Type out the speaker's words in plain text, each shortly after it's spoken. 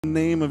In the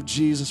name of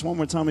Jesus. One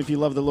more time, if you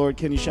love the Lord,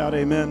 can you shout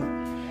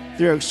amen?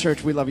 Three Oaks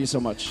Church, we love you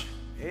so much.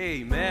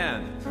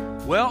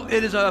 Amen. Well,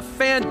 it is a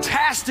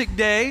fantastic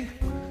day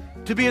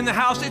to be in the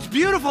house. It's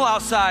beautiful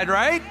outside,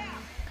 right?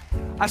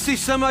 I see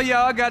some of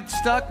y'all got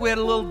stuck. We had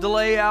a little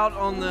delay out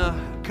on the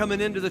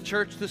coming into the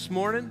church this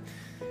morning.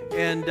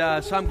 And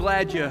so I'm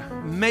glad you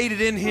made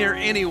it in here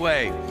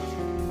anyway.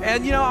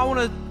 And you know, I want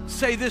to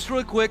say this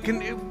really quick.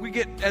 And we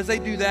get, as they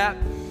do that,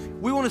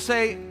 we want to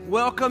say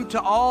welcome to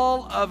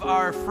all of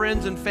our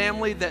friends and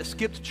family that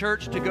skipped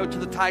church to go to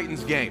the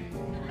Titans game.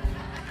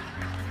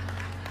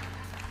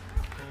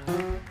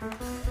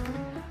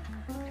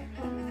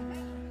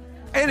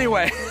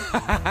 Anyway,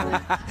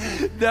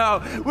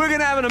 no, we're going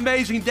to have an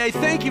amazing day.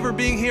 Thank you for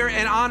being here.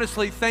 And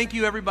honestly, thank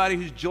you everybody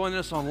who's joining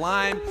us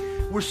online.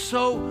 We're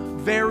so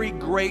very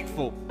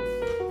grateful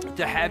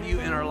to have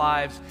you in our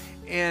lives.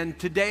 And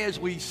today, as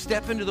we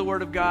step into the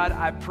Word of God,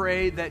 I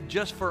pray that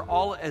just for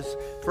all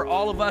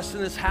of us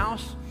in this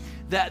house,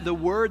 that the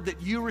word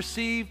that you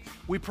receive,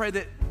 we pray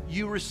that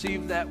you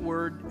receive that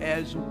word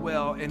as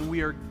well. And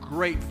we are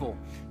grateful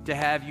to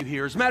have you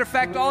here. As a matter of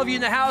fact, all of you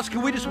in the house,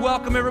 can we just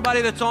welcome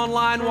everybody that's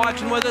online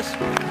watching with us?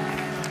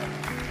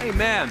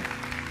 Amen.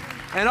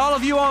 And all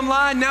of you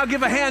online, now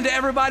give a hand to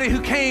everybody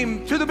who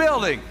came to the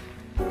building.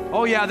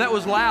 Oh yeah, that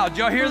was loud. Did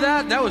y'all hear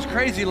that? That was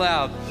crazy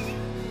loud.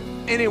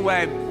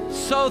 Anyway,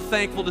 so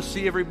thankful to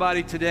see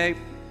everybody today.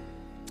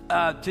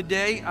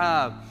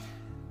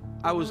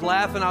 I was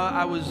laughing.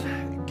 I was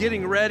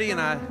getting ready,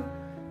 and I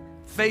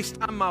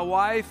FaceTimed my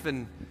wife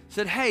and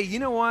said, hey, you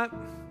know what?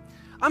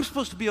 I'm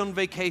supposed to be on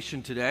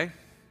vacation today.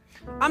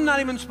 I'm not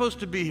even supposed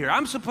to be here.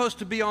 I'm supposed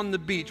to be on the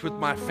beach with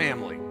my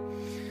family.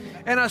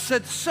 And I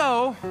said,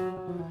 so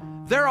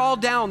they're all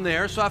down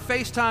there. So I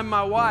FaceTimed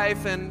my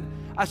wife, and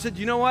I said,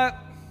 you know what?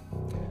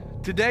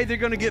 Today they're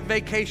going to get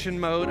vacation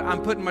mode.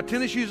 I'm putting my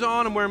tennis shoes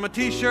on. I'm wearing my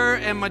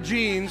t-shirt and my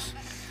jeans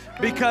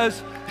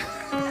because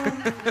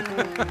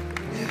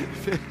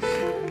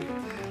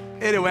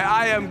anyway,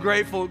 I am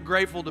grateful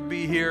to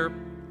be here.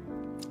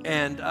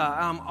 And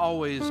I'm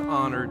always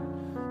honored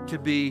to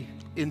be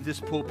in this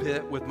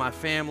pulpit with my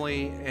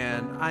family.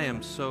 And I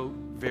am so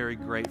very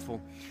grateful.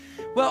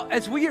 Well,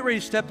 as we get ready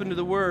to step into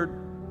the Word,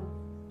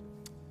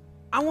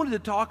 I wanted to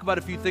talk about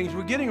a few things.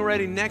 We're getting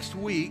ready next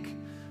week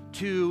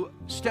to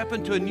step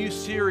into a new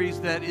series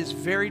that is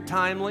very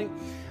timely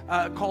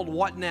called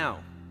What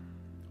Now?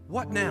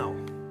 What Now?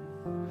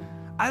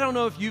 I don't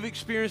know if you've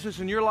experienced this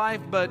in your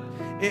life, but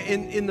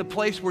in the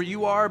place where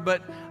you are,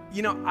 but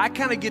you know, I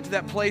kind of get to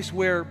that place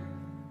where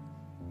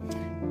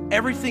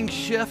everything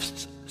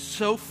shifts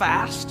so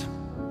fast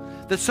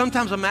that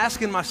sometimes I'm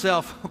asking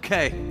myself,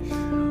 okay,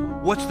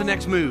 what's the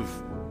next move?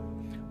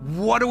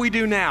 What do we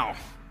do now?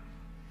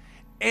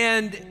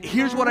 And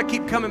here's what I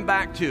keep coming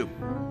back to.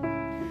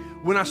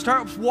 When I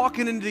start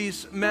walking into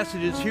these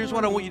messages, here's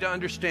what I want you to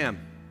understand.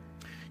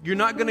 You're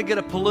not going to get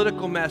a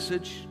political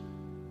message.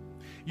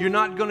 You're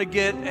not going to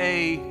get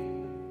a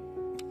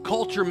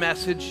culture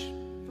message.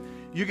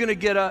 You're going to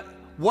get a,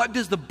 what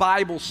does the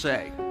Bible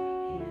say?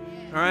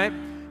 All right?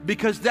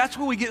 Because that's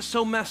where we get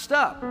so messed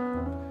up,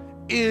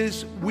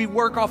 is we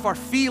work off our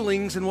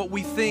feelings and what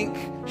we think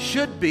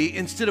should be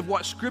instead of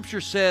what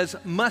Scripture says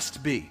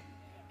must be.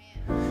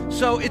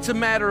 So it's a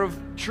matter of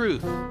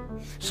truth.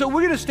 So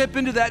we're going to step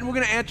into that, and we're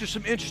going to answer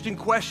some interesting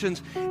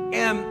questions.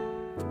 And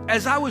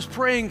as I was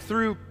praying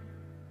through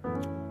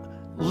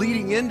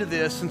leading into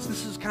this, since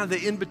this is kind of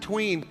the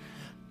in-between,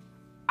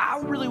 I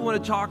really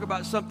want to talk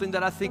about something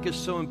that I think is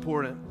so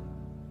important.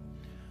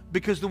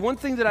 Because the one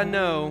thing that I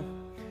know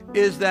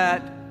is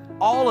that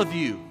all of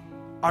you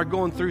are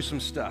going through some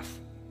stuff.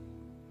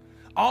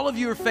 All of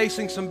you are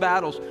facing some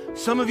battles.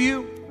 Some of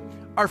you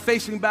are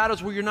facing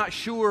battles where you're not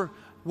sure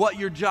what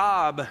your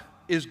job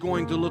is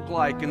going to look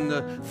like and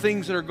the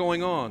things that are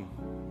going on.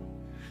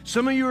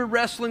 Some of you are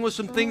wrestling with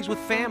some things with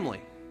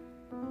family.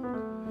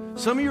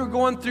 Some of you are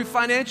going through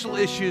financial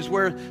issues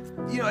where,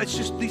 you know, it's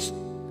just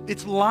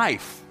it's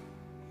life.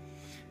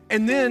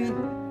 And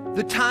then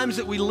the times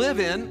that we live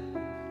in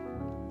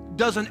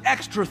does an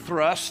extra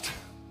thrust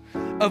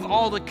of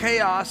all the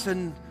chaos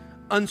and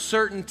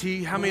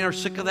uncertainty. How many are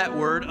sick of that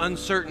word,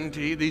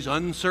 uncertainty, these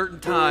uncertain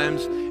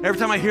times? Every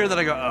time I hear that,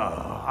 I go,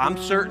 oh, I'm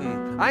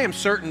certain. I am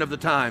certain of the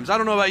times. I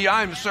don't know about you,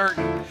 I'm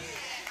certain.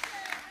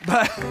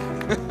 But,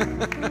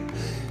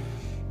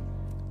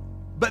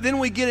 but then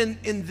we get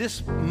in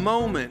this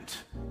moment,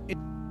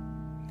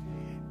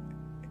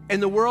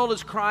 and the world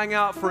is crying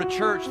out for a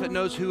church that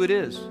knows who it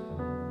is.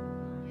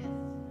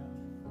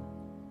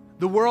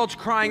 The world's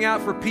crying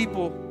out for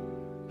people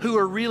who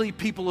are really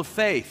people of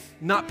faith,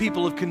 not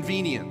people of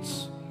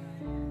convenience.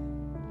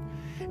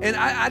 And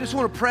I just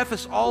want to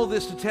preface all of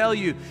this to tell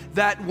you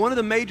that one of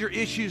the major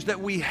issues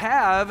that we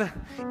have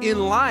in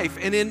life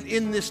and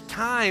in this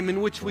time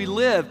in which we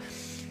live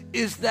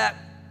is that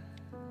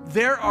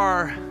there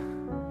are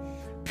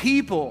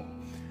people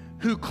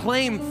who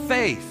claim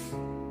faith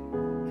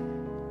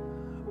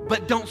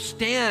but don't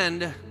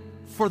stand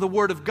for the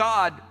Word of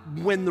God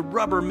when the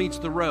rubber meets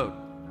the road.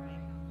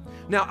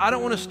 Now, I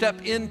don't want to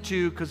step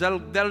into, because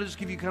that'll just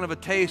give you kind of a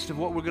taste of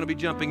what we're going to be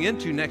jumping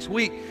into next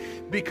week,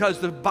 because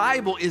the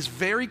Bible is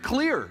very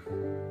clear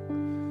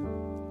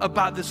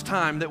about this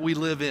time that we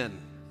live in.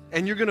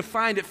 And you're going to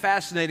find it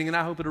fascinating, and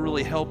I hope it'll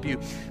really help you.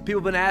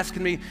 People have been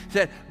asking me,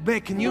 said,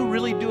 man, can you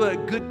really do a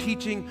good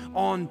teaching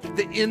on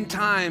the end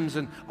times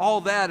and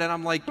all that? And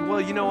I'm like, well,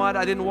 you know what?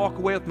 I didn't walk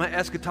away with my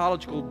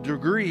eschatological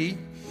degree.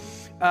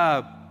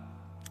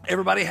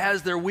 Everybody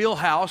has their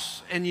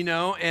wheelhouse, and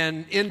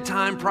and end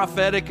time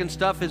prophetic and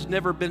stuff has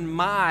never been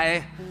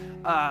my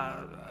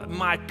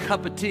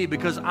cup of tea,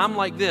 because I'm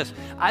like this.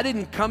 I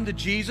didn't come to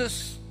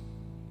Jesus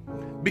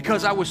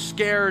because I was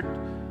scared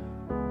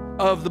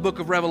of the book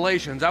of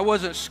Revelations. I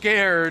wasn't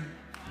scared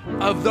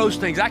of those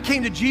things. I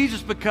came to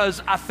Jesus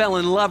because I fell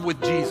in love with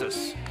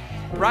Jesus,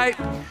 right?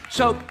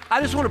 So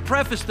I just want to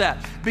preface that,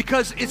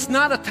 because it's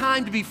not a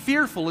time to be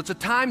fearful. It's a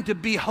time to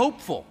be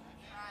hopeful.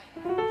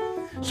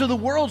 So the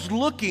world's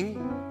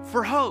looking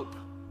for hope.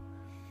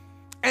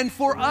 And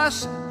for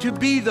us to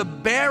be the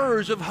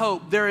bearers of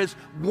hope, there is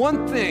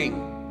one thing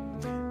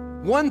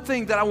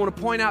that I want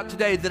to point out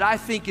today that I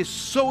think is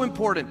so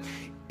important,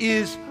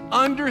 is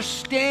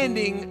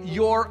understanding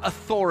your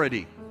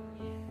authority.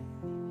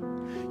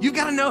 You've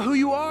got to know who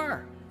you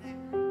are.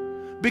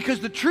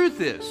 Because the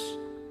truth is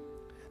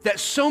that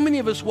so many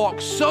of us walk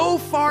so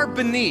far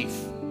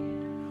beneath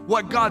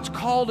what God's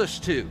called us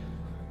to,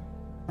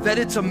 that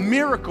it's a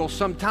miracle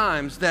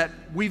sometimes that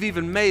we've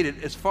even made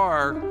it as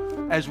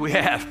far as we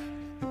have.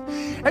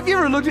 Have you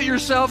ever looked at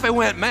yourself and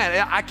went,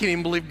 man, I can't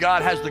even believe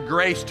God has the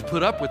grace to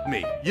put up with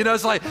me?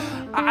 It's like,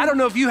 I don't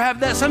know if you have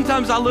that.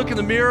 Sometimes I look in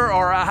the mirror,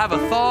 or I have a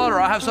thought,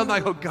 or I have something, I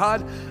go,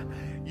 God,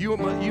 you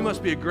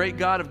must be a great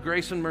God of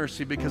grace and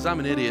mercy, because I'm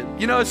an idiot.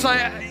 It's like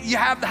you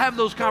have to have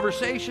those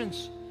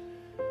conversations.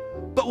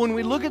 But when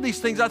we look at these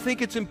things, I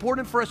think it's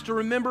important for us to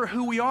remember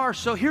who we are.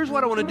 So here's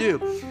what I want to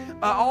do.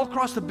 All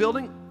across the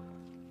building,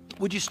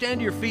 would you stand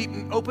to your feet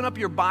and open up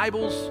your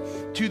Bibles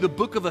to the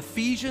book of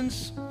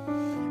Ephesians?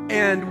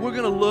 And we're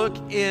going to look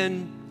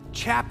in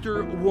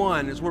chapter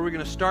 1 is where we're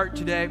going to start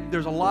today.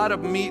 There's a lot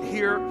of meat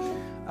here,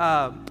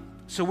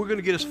 so we're going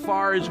to get as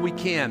far as we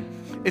can.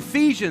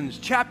 Ephesians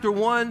chapter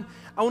 1,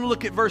 I want to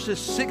look at verses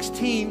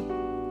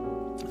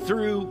 16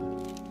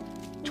 through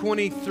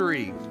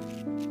 23.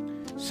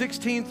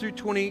 16 through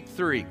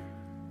 23.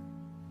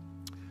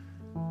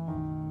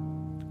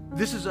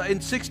 This is, in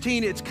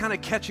 16, it's kind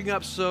of catching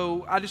up,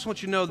 so I just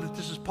want you to know that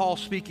this is Paul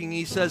speaking.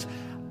 He says,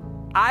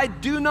 I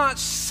do not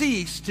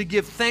cease to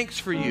give thanks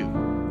for you,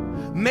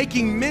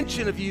 making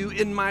mention of you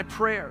in my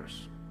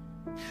prayers,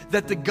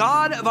 that the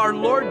God of our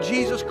Lord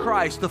Jesus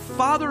Christ, the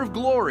Father of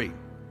glory,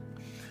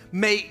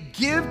 may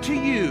give to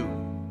you,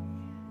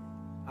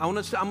 I'm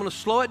going to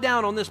slow it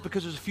down on this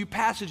because there's a few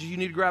passages you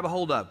need to grab a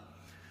hold of,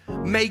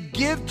 may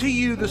give to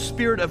you the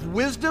spirit of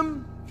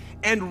wisdom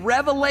and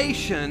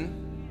revelation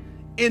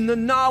in the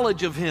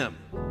knowledge of him.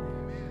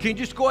 Can you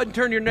just go ahead and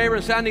turn to your neighbor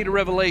and say, I need a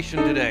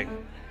revelation today?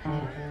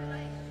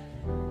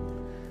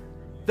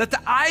 That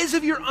the eyes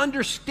of your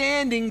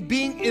understanding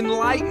being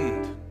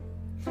enlightened,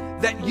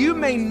 that you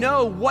may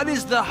know what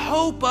is the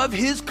hope of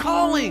his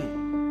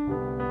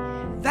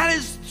calling. That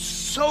is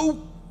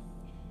so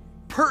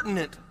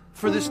pertinent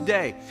for this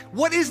day.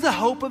 What is the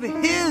hope of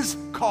his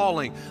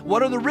calling?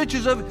 What are the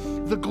riches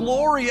of the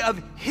glory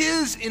of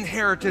his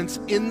inheritance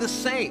in the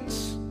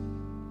saints?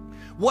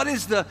 What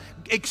is the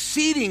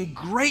exceeding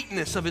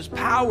greatness of his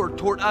power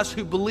toward us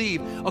who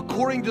believe,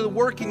 according to the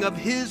working of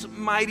his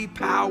mighty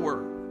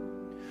power,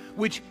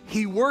 which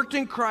he worked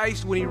in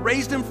Christ when he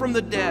raised him from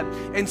the dead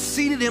and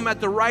seated him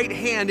at the right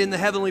hand in the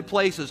heavenly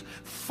places,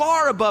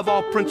 far above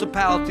all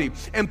principality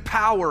and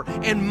power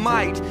and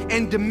might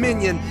and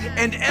dominion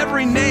and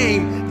every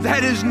name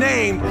that is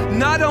named,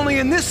 not only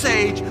in this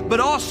age, but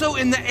also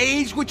in the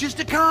age which is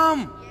to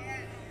come.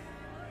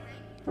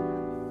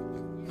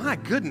 My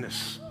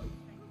goodness.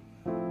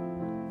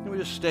 Let me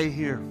just stay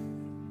here.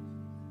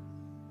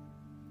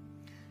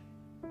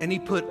 And he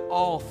put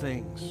all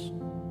things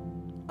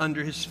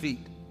under his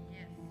feet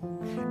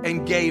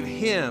and gave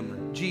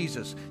him,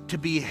 Jesus, to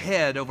be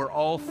head over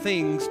all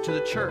things to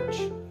the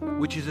church,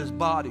 which is his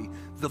body,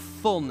 the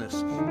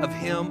fullness of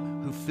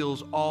him who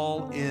fills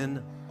all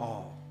in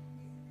all.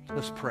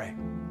 Let's pray.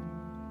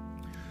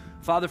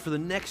 Father, for the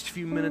next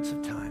few minutes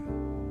of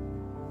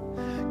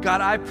time,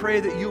 God, I pray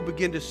that you'll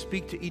begin to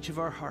speak to each of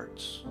our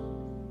hearts.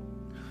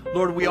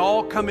 Lord, we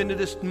all come into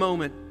this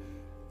moment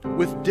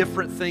with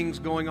different things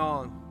going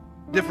on.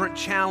 Different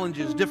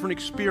challenges, different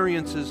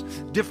experiences,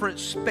 different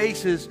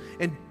spaces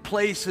and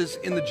places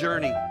in the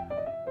journey.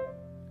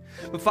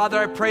 But Father,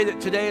 I pray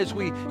that today as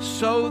we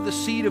sow the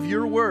seed of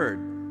your word,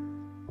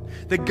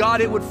 that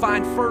God, it would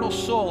find fertile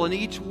soil in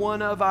each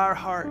one of our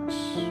hearts.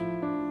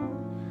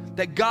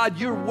 That God,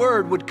 your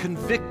word would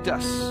convict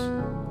us.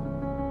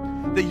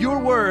 That your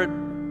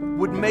word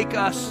would make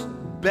us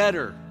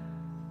better.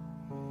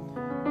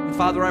 And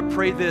Father, I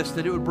pray this,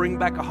 that it would bring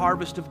back a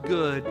harvest of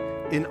good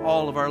in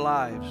all of our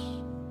lives.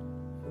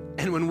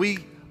 And when we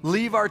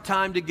leave our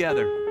time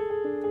together,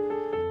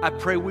 I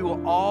pray we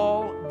will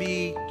all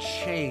be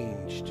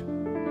changed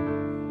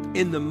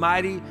In the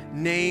mighty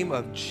name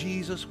of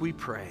Jesus, we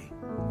pray.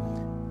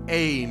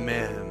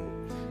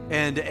 Amen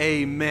and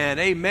amen.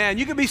 Amen.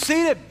 You can be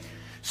seated.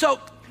 So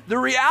the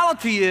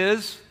reality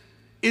is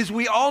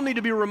we all need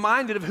to be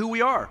reminded of who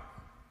we are.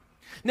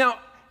 Now,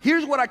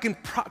 here's what I can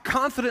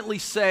confidently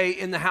say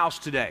in the house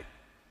today.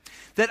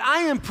 That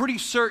I am pretty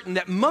certain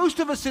that most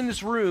of us in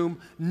this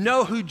room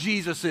know who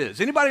Jesus is.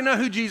 Anybody know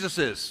who Jesus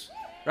is?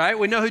 Right?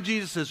 We know who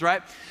Jesus is,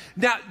 right?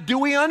 Now, do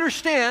we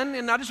understand,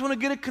 and I just want to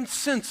get a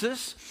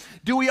consensus,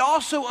 do we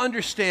also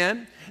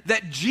understand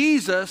that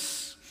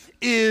Jesus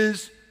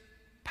is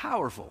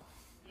powerful?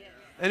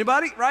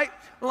 Anybody? Right?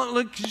 Well,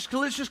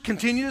 let's just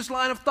continue this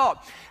line of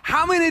thought.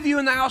 How many of you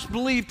in the house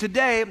believe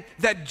today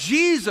that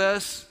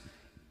Jesus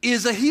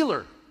is a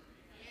healer?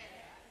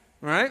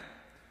 Right?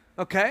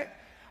 Okay.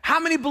 How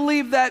many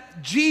believe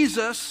that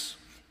Jesus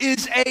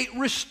is a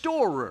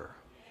restorer?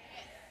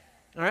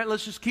 All right,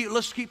 let's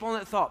keep on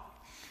that thought.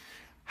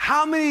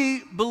 How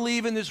many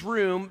believe in this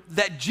room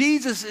that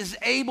Jesus is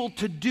able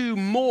to do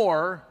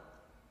more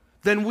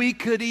than we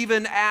could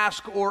even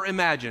ask or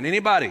imagine?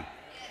 Anybody?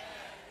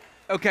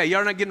 Okay,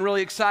 y'all are not getting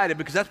really excited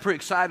because that's a pretty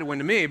exciting one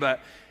to me,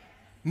 but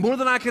more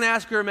than I can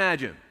ask or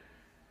imagine.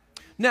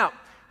 Now,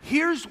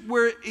 here's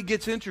where it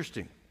gets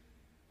interesting.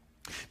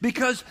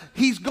 Because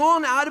he's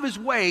gone out of his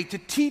way to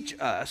teach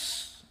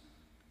us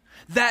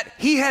that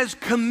he has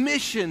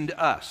commissioned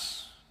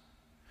us.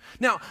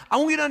 Now, I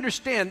want you to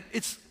understand,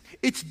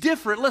 it's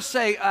different. Let's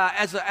say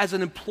as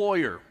an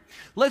employer.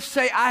 Let's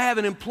say I have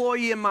an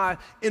employee in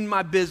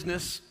my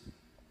business,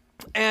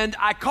 and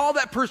I call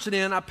that person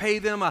in, I pay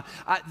them,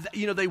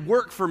 they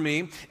work for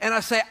me, and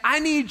I say, I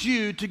need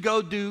you to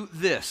go do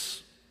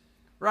this,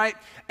 right?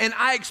 And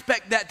I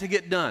expect that to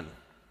get done,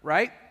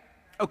 right?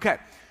 Okay.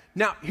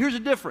 Now, here's the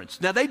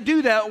difference. Now, they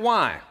do that.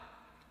 Why?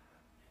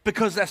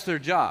 Because that's their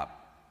job.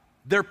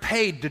 They're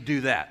paid to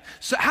do that.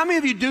 So how many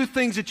of you do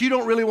things that you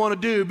don't really want to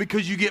do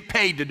because you get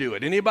paid to do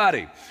it?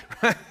 Anybody?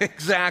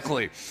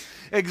 Exactly.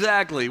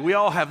 We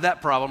all have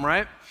that problem,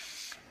 right?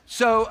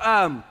 So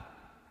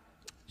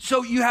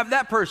you have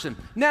that person.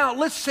 Now,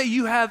 let's say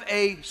you have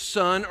a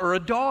son or a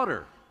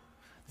daughter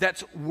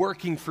that's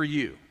working for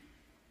you.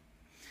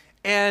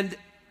 And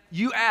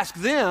you ask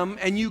them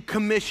and you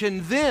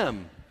commission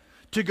them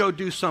to go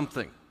do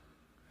something.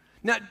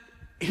 Now,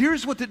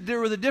 here's what the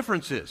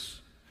difference is.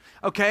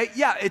 Okay,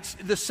 yeah, it's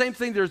the same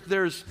thing.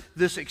 There's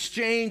this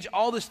exchange,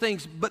 all these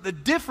things, but the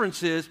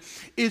difference is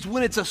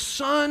when it's a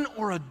son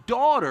or a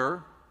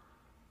daughter,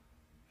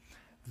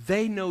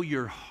 they know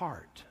your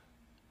heart.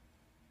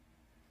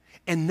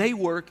 And they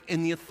work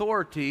in the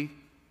authority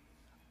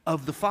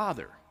of the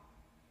Father.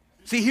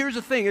 See, here's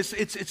the thing.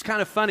 It's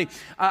kind of funny.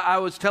 I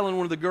was telling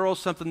one of the girls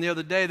something the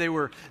other day. They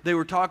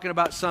were talking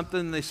about something,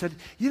 and they said,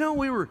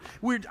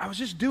 I was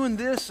just doing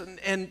this,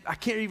 and I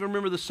can't even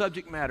remember the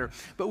subject matter,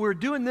 but we were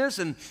doing this,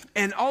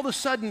 and all of a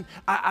sudden,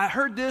 I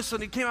heard this,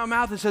 and it came out of my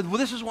mouth and said, well,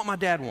 this is what my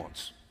dad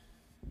wants.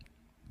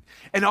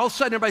 And all of a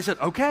sudden, everybody said,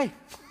 okay.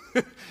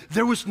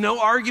 There was no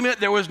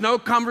argument. There was no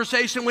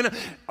conversation.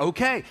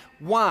 Okay,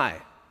 why?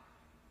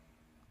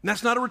 And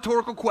that's not a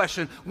rhetorical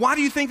question. Why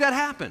do you think that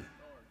happened?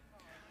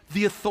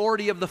 The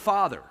authority of the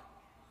Father.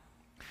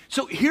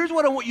 So here's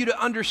what I want you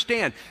to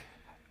understand.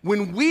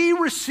 When we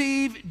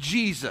receive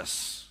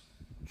Jesus,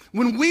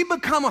 when we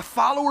become a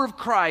follower of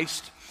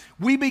Christ,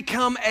 we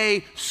become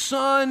a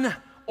son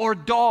or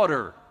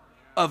daughter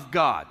of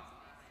God,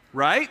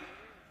 right?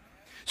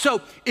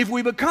 So if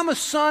we become a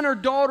son or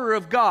daughter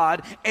of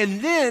God,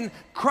 and then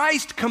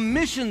Christ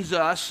commissions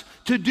us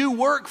to do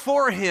work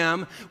for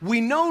him, we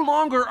no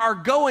longer are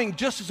going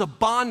just as a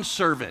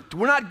bondservant.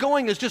 We're not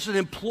going as just an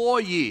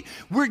employee.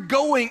 We're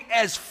going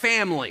as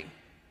family.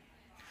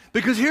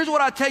 Because here's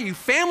what I tell you,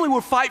 family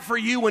will fight for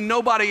you when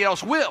nobody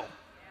else will.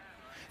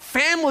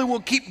 Family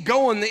will keep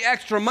going the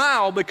extra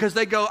mile because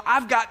they go,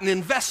 I've got an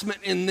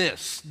investment in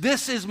this.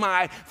 This is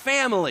my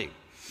family.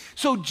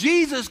 So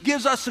Jesus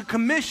gives us a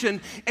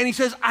commission, and he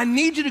says, I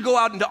need you to go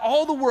out into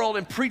all the world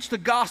and preach the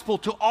gospel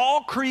to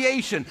all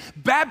creation,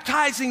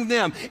 baptizing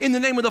them in the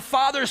name of the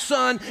Father,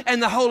 Son,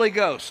 and the Holy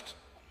Ghost.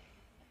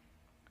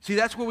 See,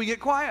 that's where we get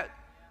quiet.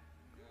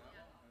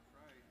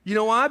 You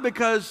know why?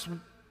 Because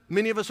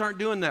many of us aren't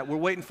doing that. We're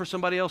waiting for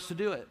somebody else to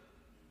do it.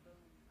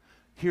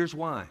 Here's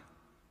why.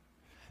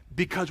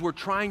 Because we're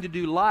trying to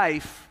do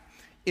life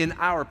in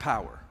our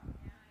power,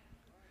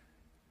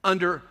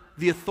 under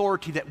the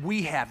authority that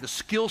we have, the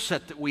skill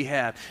set that we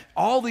have,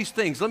 all these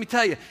things. Let me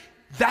tell you,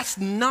 that's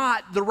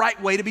not the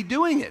right way to be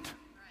doing it.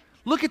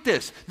 Look at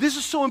this. This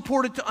is so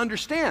important to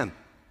understand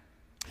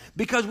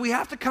because we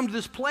have to come to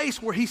this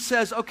place where he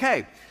says,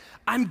 okay,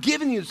 I'm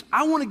giving you this.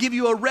 I want to give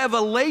you a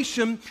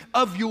revelation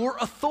of your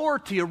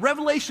authority, a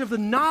revelation of the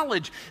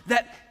knowledge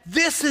that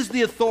this is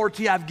the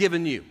authority I've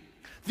given you.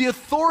 The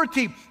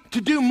authority to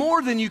do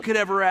more than you could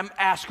ever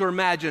ask or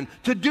imagine,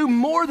 to do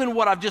more than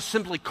what I've just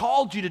simply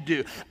called you to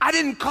do. I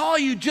didn't call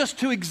you just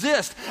to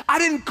exist. I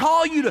didn't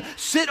call you to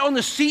sit on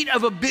the seat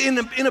of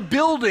in a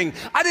building.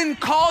 I didn't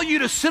call you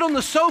to sit on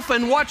the sofa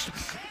and watch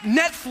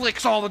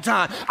Netflix all the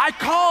time. I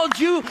called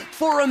you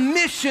for a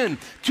mission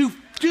to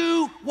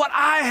Do what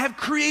I have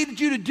created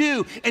you to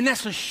do, and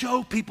that's to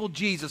show people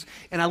Jesus.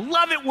 And I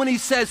love it when he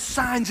says,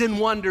 signs and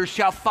wonders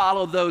shall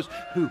follow those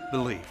who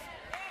believe.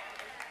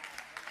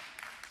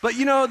 But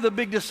you know, the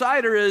big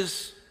decider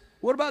is,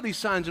 what about these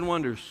signs and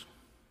wonders?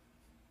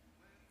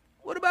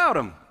 What about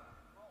them?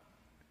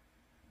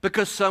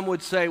 Because some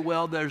would say,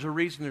 well, there's a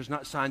reason there's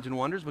not signs and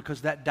wonders,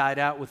 because that died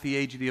out with the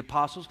age of the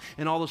apostles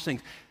and all those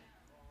things.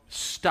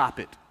 Stop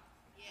it.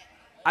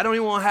 I don't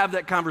even want to have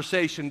that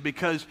conversation,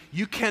 because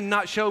you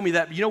cannot show me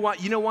that. You know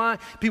what? You know why?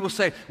 People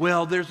say,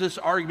 well, there's this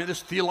argument,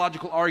 this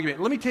theological argument.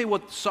 Let me tell you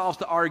what solves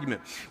the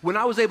argument. When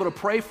I was able to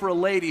pray for a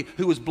lady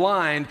who was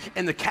blind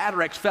and the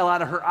cataracts fell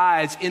out of her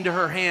eyes into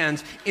her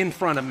hands in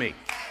front of me.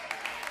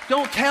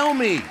 Don't tell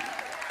me,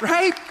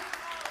 right?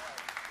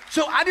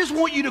 So I just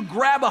want you to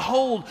grab a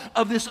hold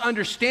of this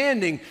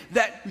understanding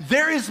that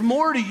there is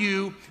more to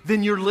you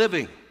than you're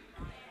living.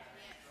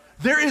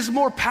 There is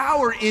more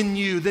power in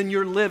you than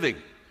you're living.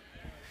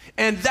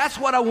 And that's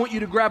what I want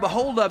you to grab a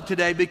hold of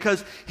today,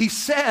 because he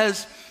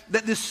says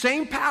that this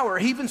same power,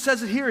 he even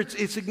says it here,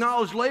 it's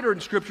acknowledged later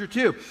in Scripture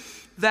too,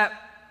 that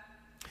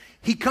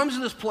he comes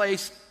to this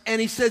place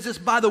and he says it's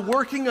by the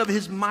working of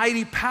his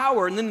mighty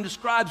power, and then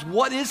describes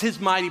what is his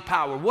mighty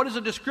power. What is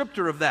a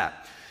descriptor of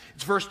that?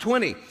 It's verse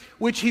 20,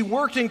 which he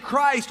worked in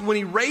Christ when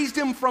he raised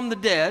him from the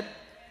dead.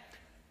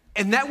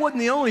 And that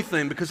wasn't the only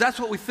thing, because that's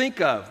what we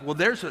think of. Well,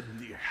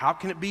 how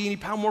can it be any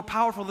more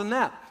powerful than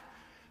that?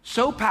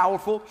 So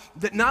powerful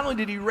that not only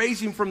did he raise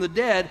him from the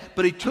dead,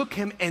 but he took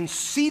him and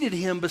seated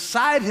him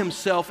beside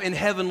himself in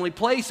heavenly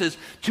places,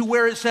 to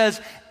where it says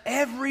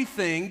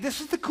everything, this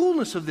is the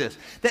coolness of this,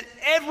 that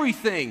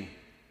everything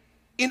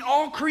in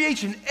all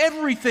creation,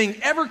 everything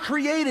ever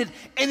created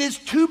and is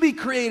to be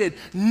created,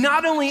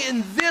 not only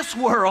in this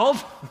world,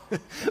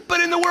 but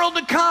in the world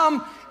to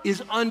come,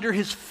 is under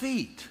his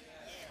feet.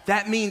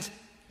 That means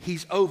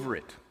he's over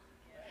it.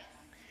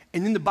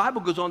 And then the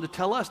Bible goes on to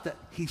tell us that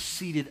he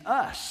seated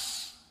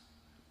us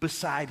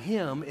beside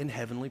him in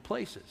heavenly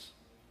places.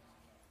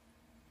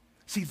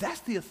 See,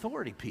 that's the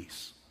authority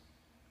piece.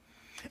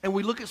 And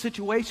we look at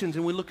situations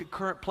and we look at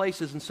current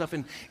places and stuff,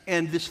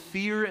 and this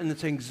fear and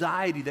this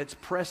anxiety that's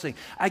pressing.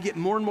 I get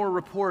more and more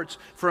reports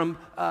from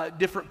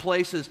different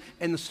places,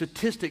 and the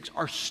statistics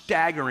are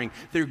staggering.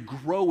 They're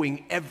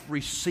growing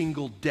every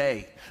single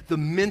day. The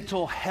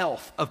mental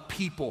health of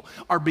people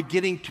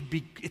beginning to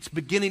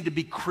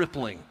be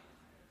crippling,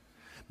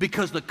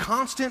 because the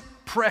constant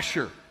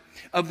pressure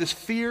of this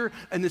fear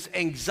and this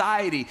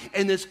anxiety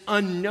and this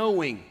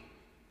unknowing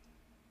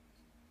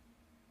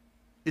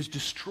is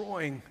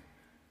destroying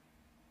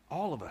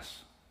all of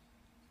us.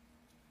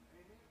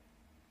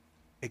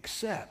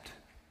 Except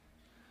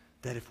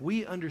that if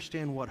we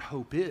understand what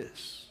hope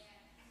is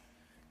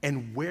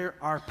and where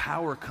our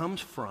power comes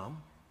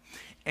from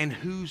and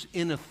who's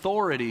in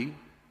authority,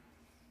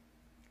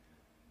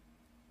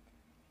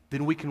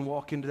 then we can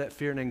walk into that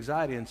fear and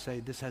anxiety and say,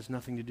 this has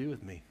nothing to do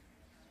with me,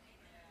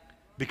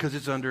 because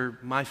it's under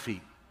my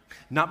feet.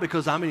 Not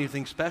because I'm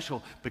anything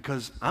special,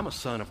 because I'm a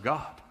son of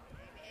God.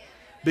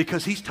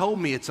 Because he's told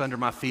me it's under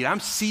my feet. I'm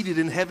seated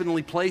in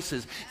heavenly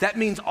places. That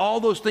means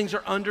all those things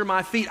are under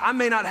my feet. I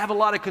may not have a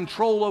lot of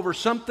control over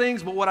some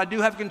things, but what I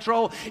do have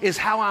control is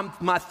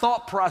my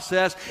thought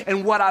process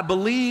and what I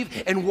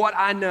believe and what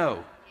I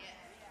know.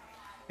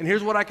 And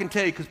here's what I can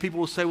tell you, because people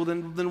will say, well,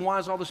 then why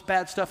is all this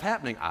bad stuff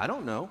happening? I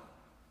don't know.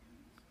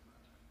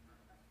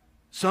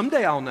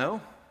 Someday I'll know.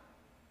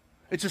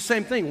 It's the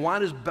same thing. Why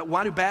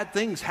do bad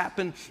things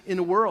happen in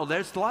the world?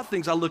 There's a lot of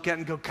things I look at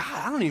and go,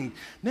 God,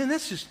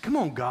 that's just, come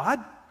on,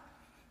 God.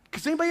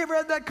 Because anybody ever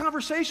had that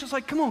conversation? It's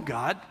like, come on,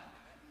 God,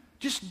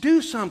 just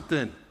do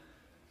something.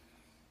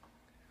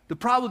 The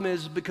problem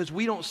is because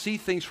we don't see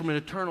things from an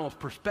eternal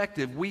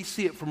perspective, we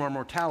see it from our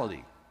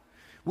mortality.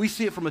 We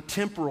see it from a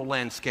temporal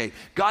landscape.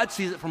 God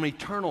sees it from an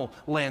eternal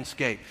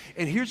landscape.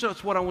 And here's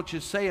what I want you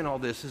to say in all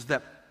this is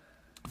that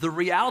the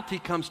reality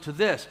comes to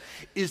this,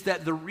 is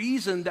that the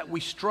reason that we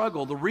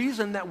struggle, the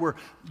reason that we're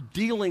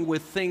dealing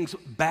with things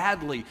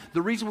badly,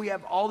 the reason we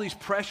have all these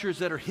pressures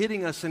that are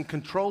hitting us and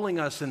controlling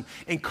us and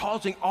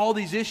causing all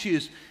these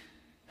issues,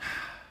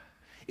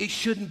 it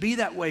shouldn't be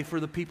that way for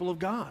the people of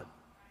God.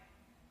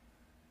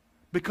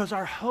 Because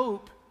our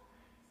hope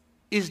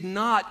is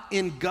not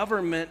in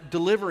government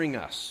delivering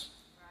us.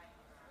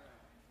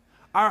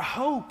 Our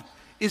hope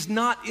is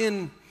not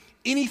in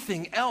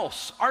anything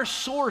else. Our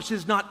source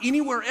is not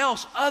anywhere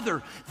else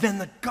other than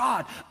the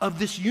God of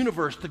this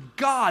universe, the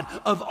God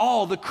of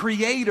all, the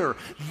Creator,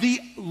 the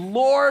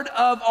Lord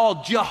of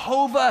all,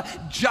 Jehovah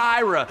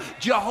Jireh,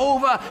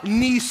 Jehovah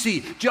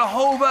Nisi,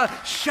 Jehovah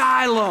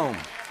Shalom.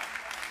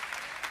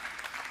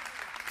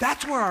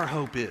 That's where our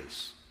hope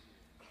is.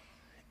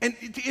 And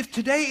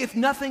if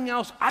nothing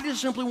else, I just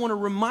simply want to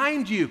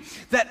remind you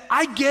that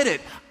I get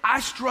it.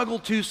 I struggle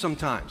too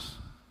sometimes.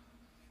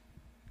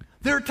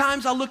 There are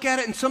times I look at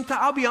it, and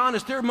sometimes, I'll be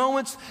honest, there are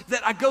moments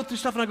that I go through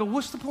stuff and I go,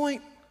 what's the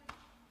point?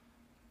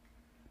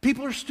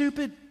 People are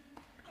stupid.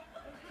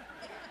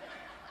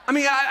 I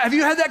mean, have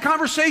you had that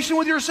conversation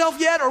with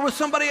yourself yet, or with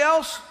somebody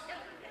else?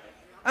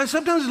 And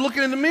sometimes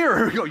looking in the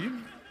mirror, you go,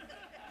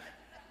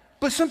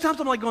 But sometimes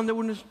I'm like going,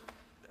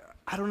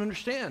 I don't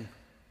understand.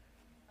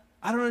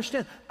 I don't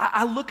understand.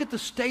 I look at the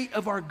state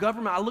of our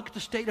government, I look at the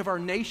state of our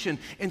nation,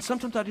 and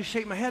sometimes I just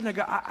shake my head and I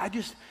go,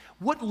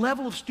 what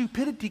level of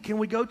stupidity can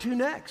we go to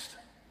next?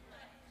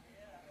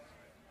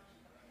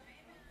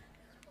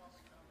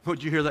 Oh,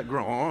 did you hear that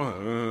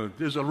groan?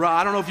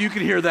 I don't know if you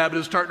could hear that, but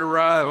it's starting to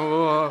rise.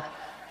 Oh,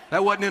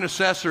 that wasn't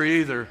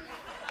intercessory either.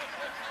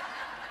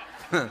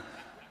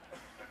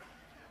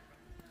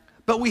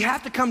 But we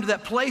have to come to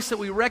that place that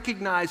we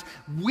recognize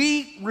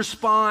we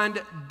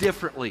respond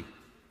differently.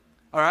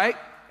 All right?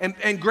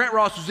 And Grant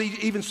Ross was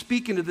even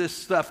speaking to this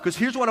stuff, because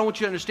here's what I want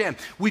you to understand.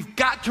 We've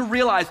got to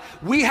realize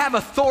we have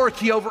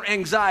authority over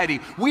anxiety.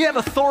 We have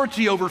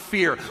authority over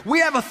fear. We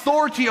have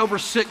authority over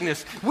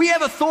sickness. We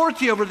have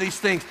authority over these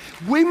things.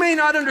 We may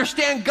not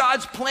understand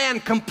God's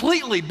plan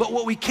completely, but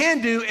what we can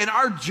do, and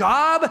our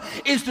job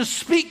is to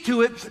speak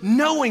to it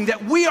knowing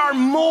that we are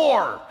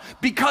more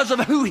because of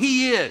who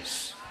He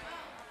is.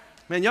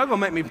 Man, y'all gonna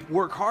make me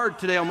work hard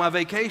today on my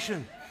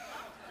vacation.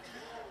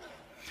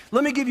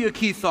 Let me give you a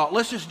key thought.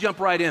 Let's just jump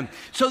right in.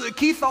 So the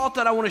key thought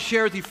that I want to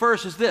share with you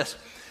first is this,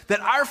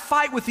 that our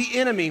fight with the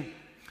enemy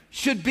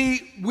should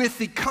be with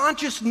the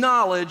conscious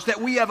knowledge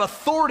that we have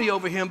authority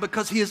over him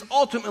because he is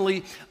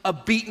ultimately a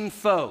beaten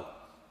foe.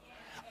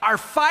 Our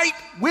fight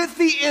with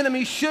the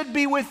enemy should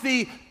be with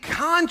the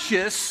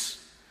conscious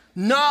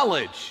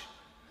knowledge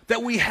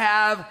that we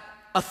have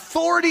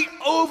authority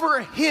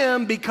over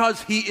him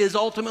because he is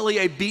ultimately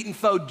a beaten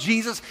foe.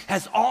 Jesus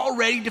has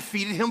already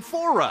defeated him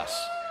for us.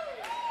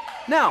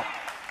 Now,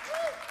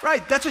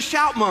 right, that's a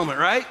shout moment,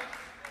 right?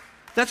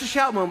 That's a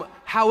shout moment.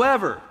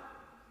 However,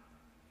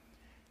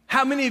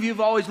 how many of you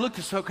have always looked at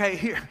this, okay,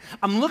 here,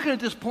 I'm looking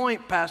at this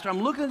point, Pastor,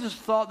 I'm looking at this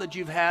thought that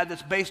you've had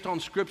that's based on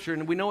Scripture,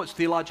 and we know it's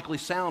theologically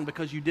sound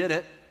because you did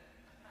it.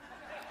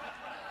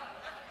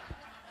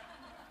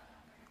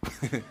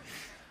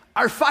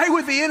 Our fight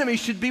with the enemy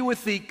should be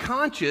with the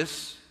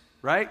conscious,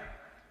 right?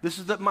 This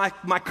is my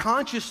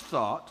conscious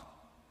thought.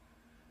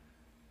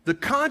 The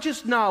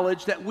conscious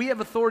knowledge that we have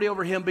authority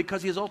over him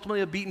because he is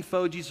ultimately a beaten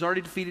foe. Jesus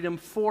already defeated him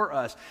for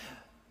us.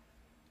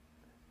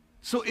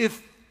 So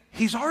if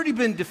he's already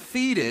been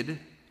defeated,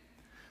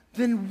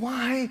 then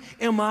why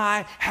am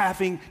I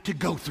having to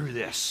go through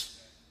this?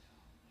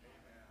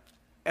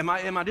 Am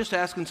I just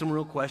asking some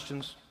real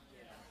questions?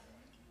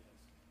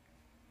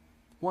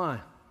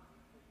 Why?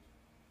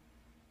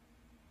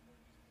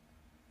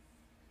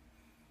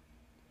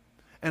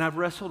 And I've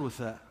wrestled with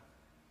that.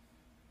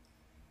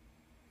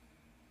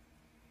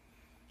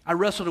 I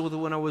wrestled with it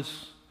when I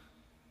was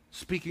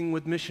speaking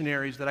with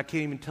missionaries that I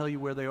can't even tell you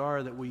where they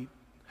are that we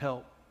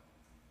help.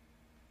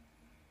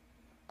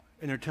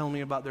 And they're telling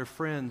me about their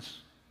friends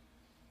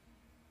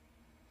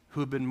who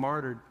have been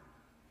martyred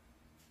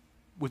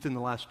within the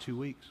last 2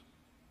 weeks.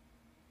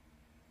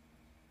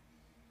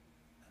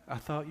 I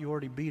thought you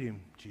already beat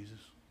him, Jesus.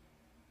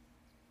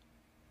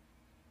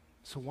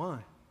 So why?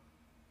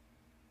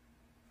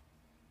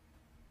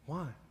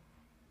 Why?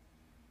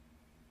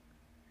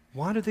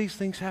 Why do these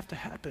things have to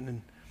happen?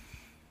 And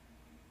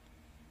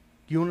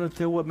you want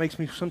to know what makes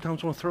me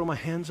sometimes want to throw my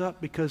hands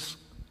up? Because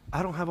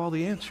I don't have all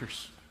the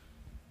answers.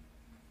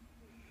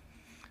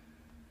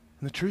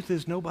 And the truth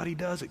is, nobody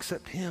does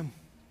except him.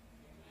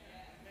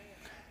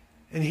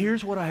 And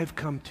here's what I have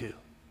come to.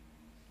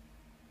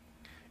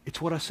 It's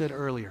what I said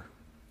earlier.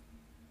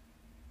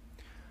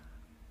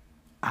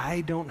 I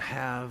don't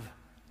have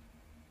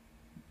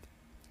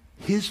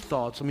his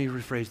thoughts. Let me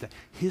rephrase that.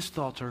 His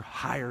thoughts are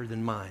higher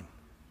than mine.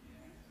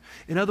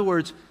 In other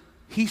words,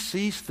 he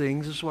sees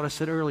things, this is what I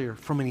said earlier,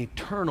 from an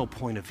eternal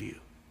point of view,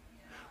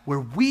 where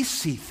we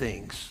see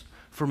things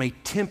from a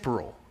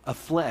temporal, a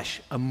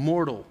flesh, a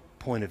mortal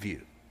point of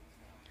view.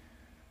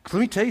 Let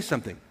me tell you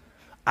something.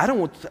 I don't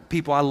want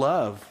people I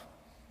love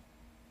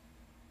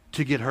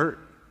to get hurt.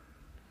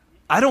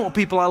 I don't want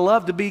people I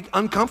love to be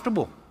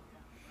uncomfortable.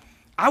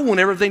 I want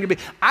everything to be,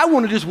 I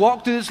want to just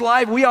walk through this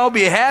life. We all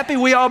be happy.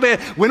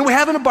 When we're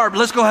having a barbecue,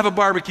 let's go have a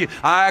barbecue.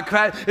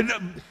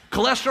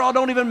 Cholesterol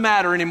don't even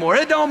matter anymore.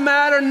 It don't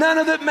matter. None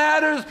of it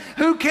matters.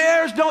 Who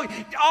cares?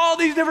 All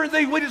these different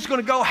things. We're just going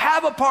to go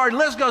have a party.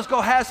 Let's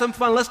go have some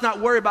fun. Let's not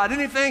worry about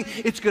anything.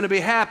 It's going to be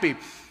happy.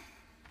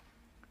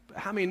 But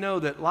how many know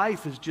that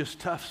life is just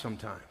tough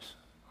sometimes?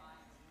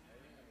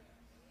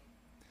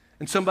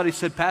 And somebody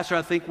said, Pastor,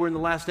 I think we're in the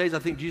last days. I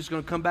think Jesus is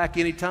going to come back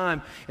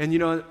anytime. And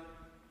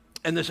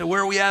and they said,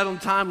 where are we at on the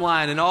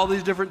timeline and all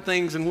these different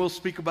things, and we'll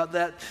speak about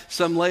that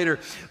some later.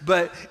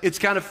 But it's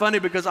kind of funny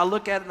because I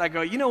look at it and I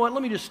go, you know what,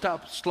 let me just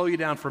slow you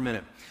down for a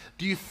minute.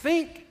 Do you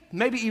think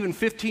maybe even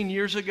 15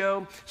 years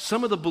ago,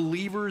 some of the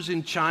believers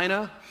in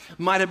China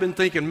might have been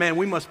thinking, man,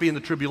 we must be in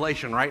the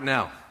tribulation right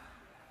now,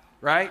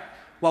 right?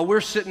 While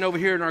we're sitting over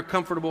here in our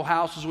comfortable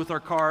houses with our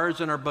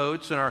cars and our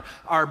boats and our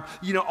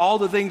all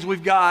the things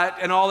we've got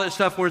and all that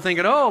stuff, we're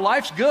thinking, oh,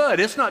 life's good,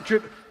 it's not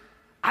true.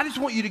 I just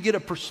want you to get a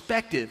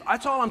perspective.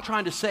 That's all I'm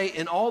trying to say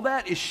in all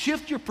that is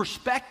shift your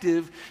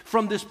perspective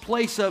from this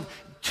place of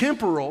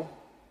temporal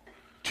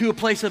to a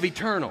place of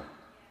eternal.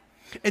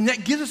 And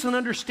that gives us an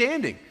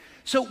understanding.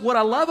 So what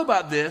I love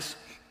about this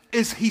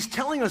is he's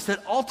telling us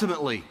that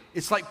ultimately,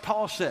 it's like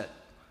Paul said,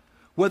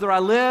 whether I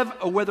live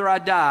or whether I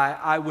die,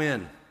 I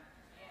win.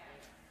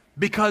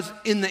 Because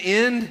in the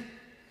end,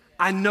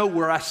 I know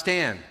where I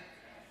stand.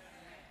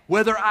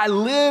 Whether I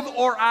live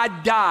or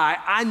I die,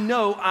 I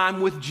know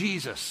I'm with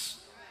Jesus.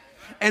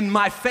 And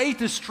my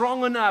faith is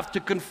strong enough to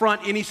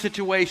confront any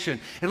situation.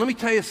 And let me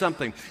tell you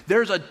something.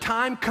 There's a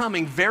time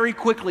coming very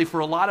quickly for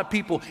a lot of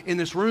people in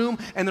this room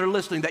and they're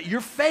listening that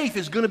your faith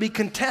is going to be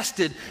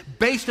contested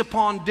based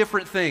upon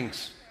different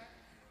things.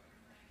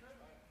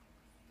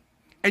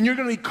 And you're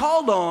going to be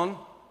called on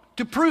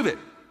to prove it.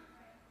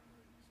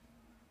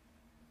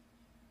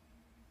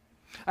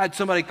 I had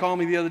somebody call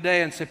me the other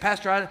day and say,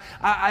 Pastor,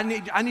 I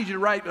need you to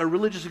write a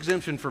religious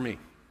exemption for me.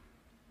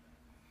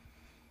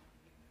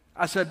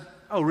 I said,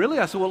 oh, really?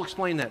 I said, well,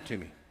 explain that to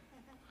me.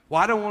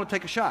 Well, I don't want to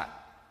take a shot.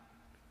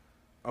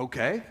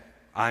 Okay,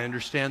 I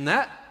understand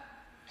that.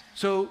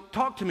 So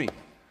talk to me.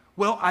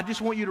 Well, I just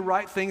want you to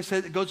write things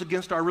that goes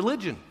against our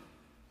religion.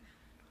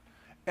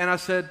 And I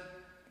said,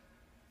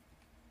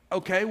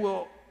 okay,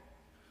 well,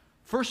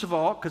 first of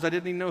all, because I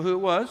didn't even know who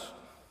it was,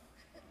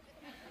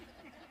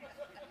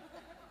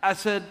 I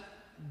said,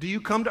 do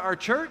you come to our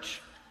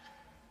church?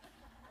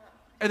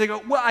 And they go,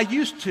 well, I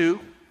used to.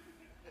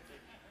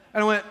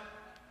 And I went,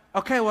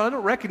 okay, well, I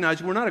don't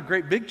recognize you. We're not a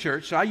great big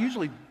church, so I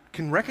usually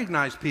can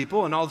recognize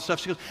people and all the stuff.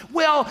 She goes,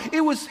 well,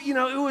 it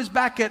was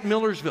back at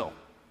Millersville.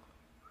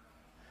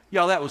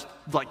 Y'all, that was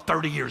like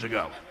 30 years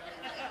ago.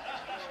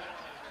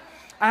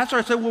 I asked her,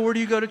 I said, well, where do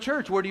you go to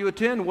church? Where do you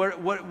attend?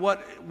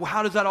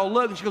 How does that all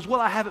look? And she goes,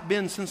 well, I haven't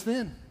been since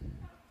then.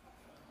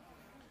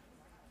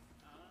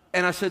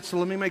 And I said, so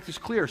let me make this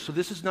clear. So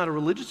this is not a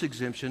religious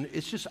exemption.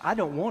 It's just I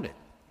don't want it.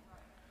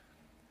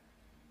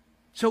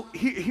 So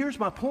here's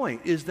my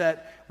point, is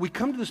that we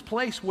come to this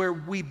place where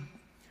we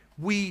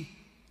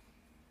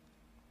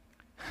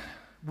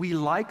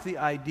like the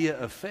idea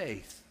of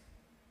faith,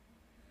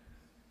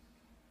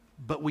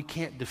 but we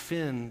can't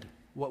defend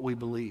what we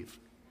believe.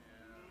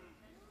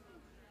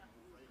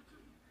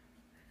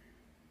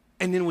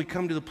 And then we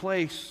come to the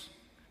place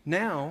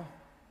now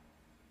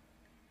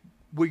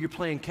where you're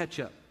playing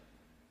catch up.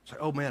 It's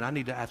like, oh man, I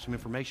need to have some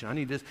information. I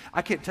need this.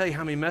 I can't tell you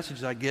how many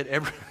messages I get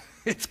every.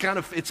 It's kind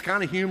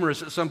of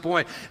humorous at some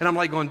point, and I'm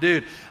like going,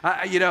 dude,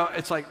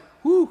 it's like,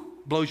 whoo,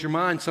 blows your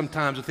mind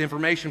sometimes with the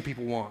information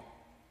people want.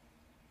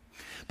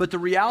 But the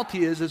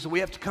reality is we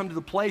have to come to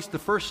the place. The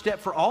first step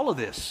for all of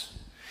this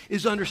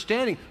is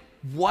understanding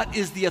what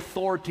is the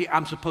authority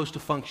I'm supposed to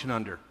function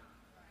under.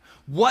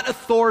 What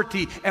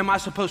authority am I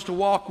supposed to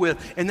walk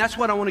with? And that's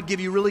what I want to give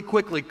you really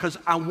quickly, because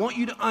I want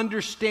you to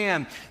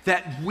understand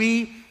that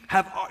we're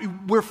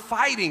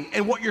fighting,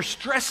 and what you're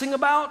stressing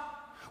about,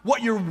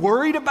 what you're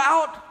worried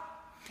about,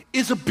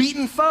 is a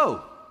beaten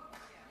foe.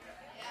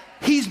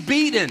 He's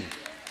beaten.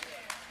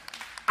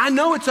 I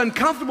know it's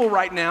uncomfortable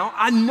right now.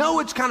 I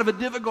know it's kind of a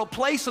difficult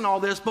place in all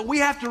this, but we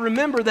have to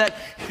remember that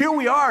here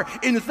we are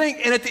in the thing,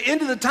 and at the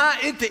end of the time,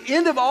 at the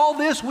end of all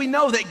this, we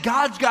know that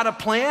God's got a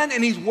plan,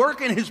 and He's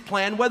working His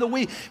plan, whether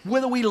we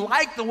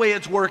like the way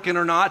it's working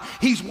or not.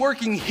 He's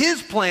working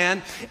His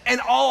plan,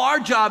 and all our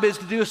job is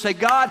to do is say,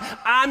 God,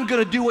 I'm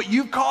going to do what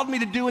You've called me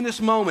to do in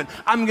this moment.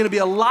 I'm going to be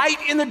a light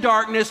in the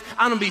darkness.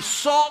 I'm going to be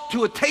salt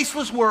to a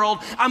tasteless world.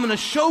 I'm going to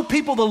show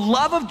people the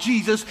love of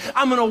Jesus.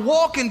 I'm going to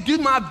walk and do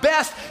my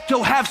best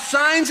to have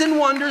signs and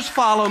wonders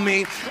follow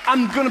me.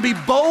 I'm going to be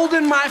bold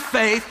in my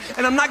faith,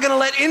 and I'm not going to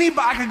let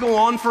anybody, I could go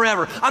on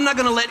forever. I'm not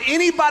going to let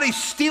anybody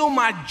steal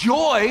my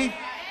joy,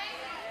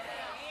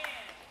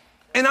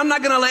 and I'm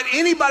not going to let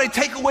anybody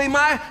take away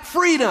my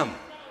freedom.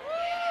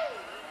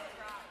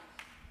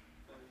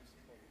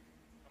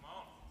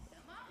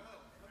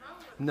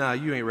 No,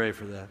 you ain't ready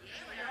for that.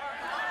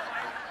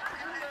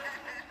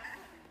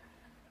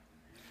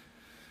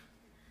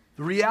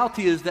 The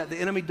reality is that the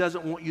enemy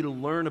doesn't want you to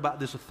learn about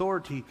this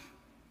authority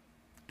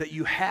that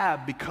you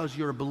have because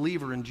you're a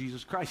believer in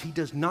Jesus Christ. He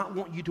does not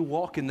want you to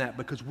walk in that,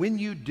 because when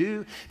you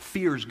do,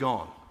 fear's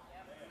gone.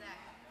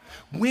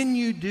 When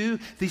you do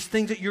these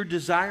things that you're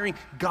desiring,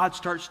 God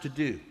starts to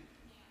do.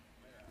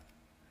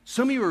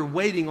 Some of you are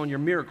waiting on your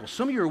miracle.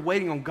 Some of you are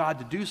waiting on God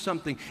to do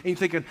something, and you're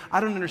thinking, I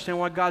don't understand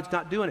why God's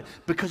not doing it.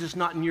 Because it's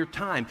not in your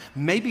time.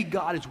 Maybe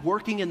God is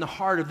working in the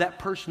heart of that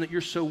person that you're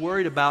so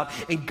worried about,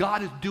 and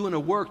God is doing a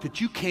work that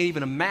you can't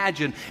even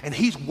imagine, and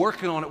He's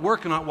working on it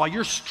while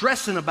you're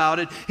stressing about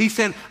it. He's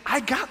saying, I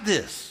got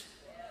this.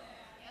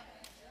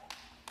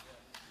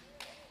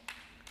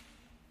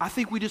 I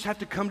think we just have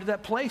to come to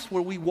that place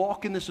where we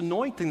walk in this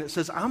anointing that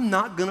says, I'm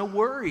not going to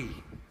worry.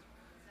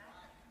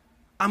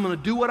 I'm going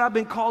to do what I've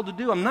been called to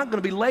do. I'm not going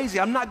to be lazy.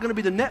 I'm not going to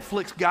be the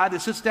Netflix guy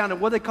that sits down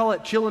and what they call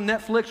it, chilling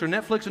Netflix or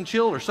Netflix and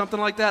chill or something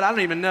like that. I don't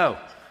even know.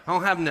 I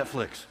don't have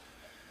Netflix.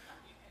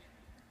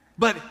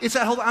 But it's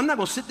that whole, I'm not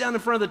going to sit down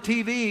in front of the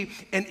TV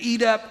and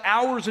eat up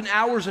hours and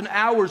hours and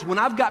hours when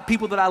I've got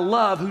people that I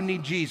love who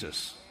need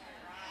Jesus.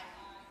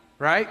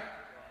 Right?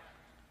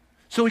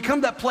 So we come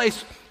to that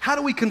place, how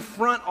do we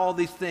confront all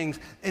these things?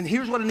 And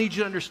here's what I need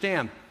you to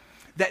understand,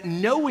 that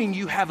knowing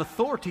you have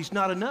authority is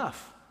not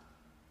enough.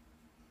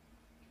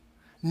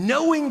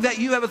 Knowing that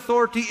you have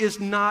authority is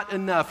not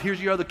enough.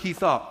 Here's your other key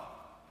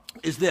thought,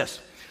 is this.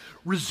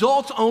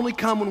 Results only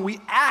come when we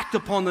act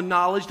upon the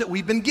knowledge that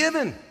we've been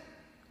given.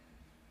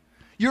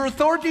 Your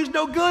authority is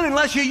no good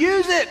unless you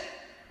use it.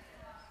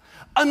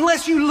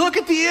 Unless you look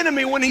at the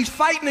enemy when he's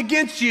fighting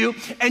against you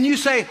and you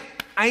say,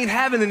 I ain't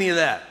having any of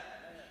that.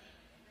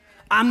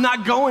 I'm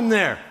not going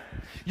there.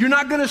 You're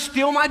not going to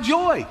steal my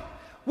joy.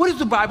 What does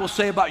the Bible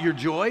say about your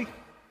joy?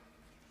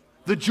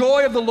 The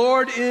joy of the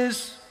Lord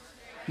is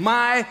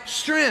my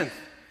strength.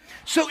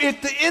 So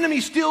if the enemy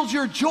steals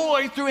your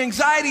joy through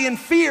anxiety and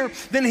fear,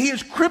 then he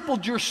has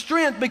crippled your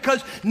strength,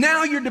 because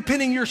now you're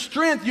depending your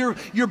strength,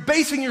 you're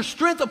basing your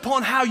strength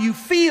upon how you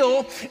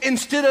feel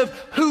instead of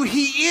who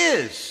he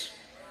is.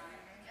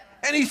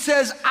 And he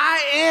says,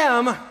 I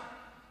am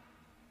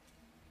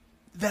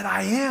that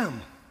I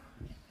am.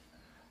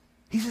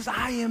 He says,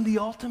 I am the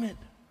ultimate.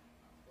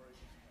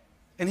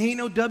 And he ain't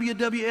no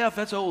WWF,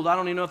 that's old. I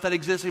don't even know if that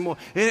exists anymore.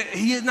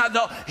 He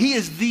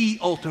is the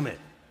ultimate.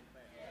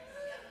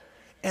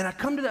 And I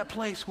come to that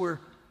place where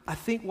I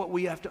think what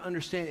we have to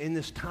understand in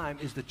this time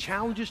is the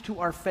challenges to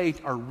our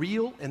faith are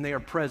real and they are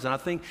present. I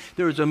think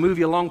there was a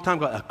movie a long time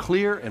ago, A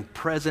Clear and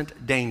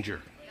Present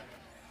Danger.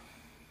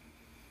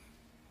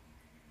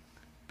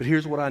 But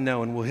here's what I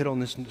know, and we'll hit on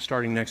this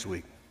starting next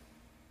week.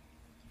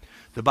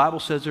 The Bible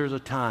says there's a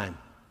time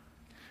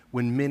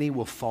when many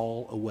will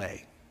fall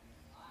away.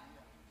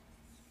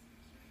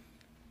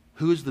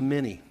 Who is the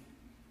many?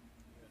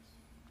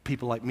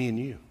 People like me and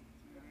you.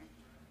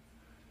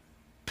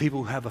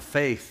 People who have a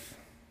faith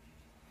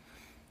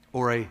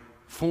or a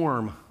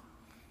form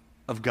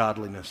of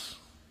godliness,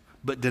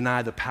 but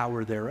deny the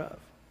power thereof.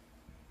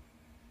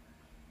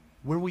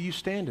 Where will you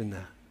stand in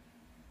that?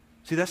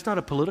 See, that's not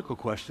a political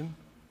question.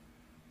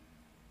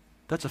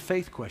 That's a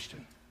faith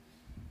question.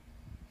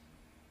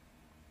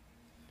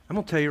 I'm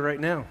going to tell you right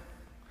now,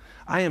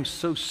 I am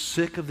so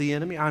sick of the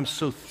enemy. I'm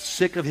so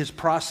sick of his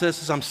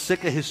processes. I'm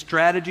sick of his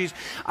strategies.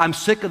 I'm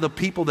sick of the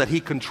people that he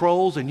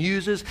controls and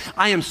uses.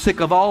 I am sick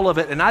of all of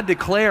it. And I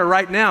declare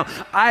right now,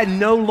 I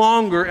no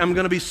longer am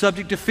going to be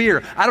subject to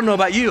fear. I don't know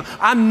about you.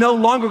 I'm no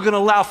longer going to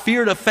allow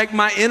fear to affect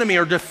my enemy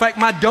or to affect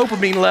my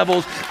dopamine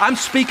levels. I'm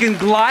speaking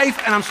life,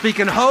 and I'm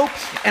speaking hope,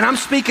 and I'm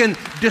speaking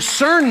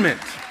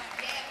discernment.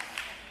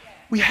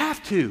 We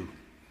have to.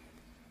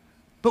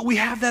 But we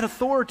have that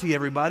authority,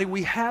 everybody.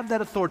 We have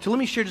that authority. Let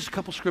me share just a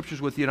couple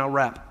scriptures with you and I'll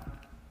wrap.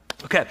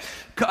 Okay,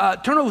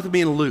 turn over with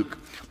me in Luke.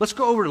 Let's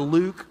go over to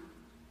Luke.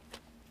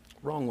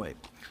 Wrong way.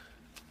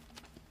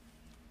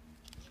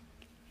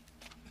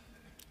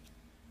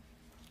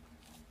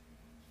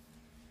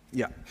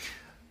 Yeah.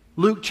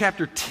 Luke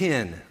chapter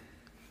 10,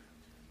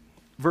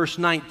 verse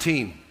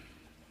 19.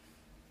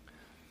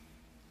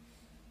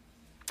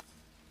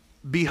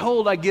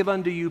 Behold, I give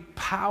unto you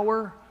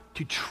power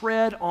to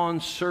tread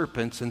on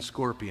serpents and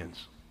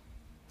scorpions,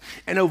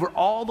 and over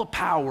all the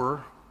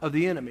power of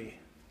the enemy,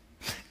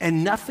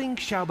 and nothing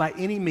shall by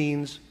any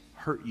means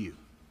hurt you.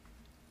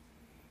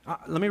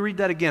 Let me read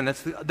that again.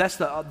 That's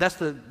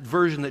the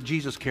version that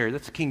Jesus carried.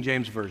 That's the King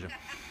James Version.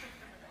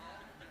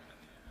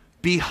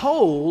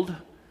 Behold,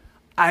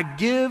 I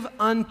give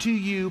unto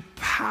you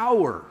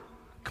power.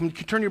 Can you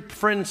turn to your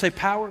friend and say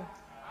power?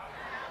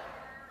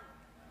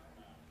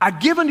 I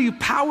give unto you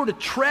power to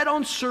tread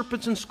on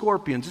serpents and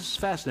scorpions. This is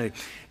fascinating.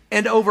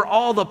 And over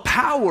all the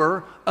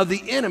power of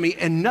the enemy,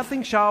 and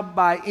nothing shall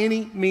by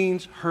any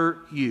means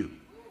hurt you.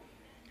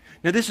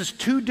 Now, this is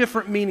two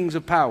different meanings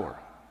of power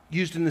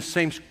used in the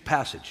same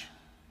passage.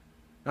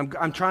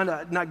 I'm trying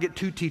to not get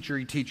too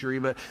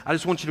teachery, but I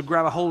just want you to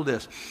grab a hold of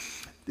this.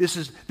 This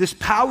is this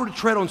power to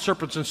tread on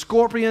serpents and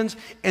scorpions,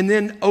 and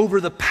then over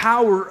the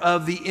power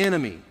of the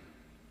enemy.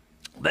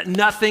 That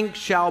nothing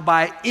shall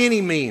by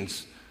any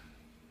means,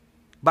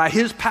 by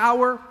his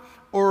power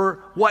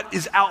or what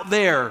is out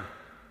there,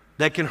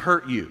 that can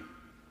hurt you.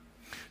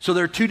 So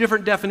there are two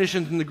different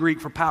definitions in the Greek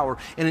for power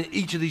and in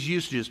each of these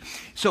usages.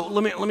 So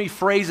let me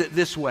phrase it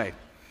this way.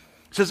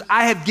 It says,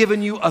 I have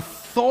given you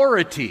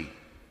authority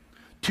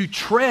to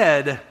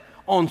tread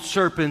on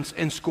serpents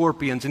and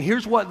scorpions. And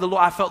here's what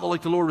I felt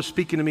like the Lord was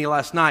speaking to me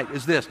last night,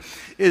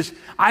 is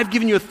I've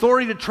given you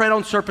authority to tread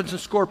on serpents and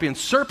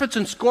scorpions. Serpents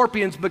and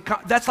scorpions,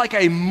 that's like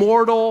a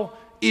mortal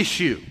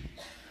issue.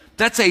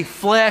 That's a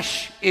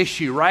flesh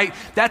issue, right?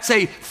 That's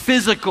a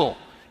physical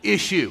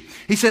issue.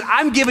 He said,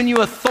 I'm giving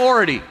you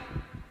authority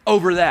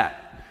over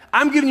that.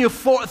 I'm giving you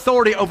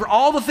authority over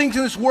all the things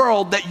in this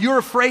world that you're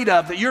afraid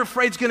of, that you're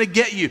afraid is going to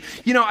get you.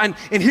 You know, and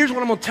here's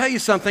what I'm going to tell you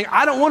something.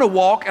 I don't want to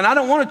walk and I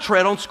don't want to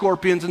tread on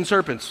scorpions and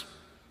serpents.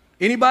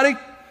 Anybody?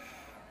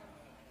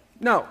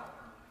 No.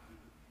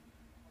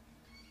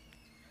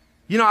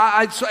 You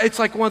know, it's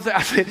like one thing,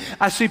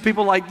 I see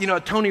people like, you know,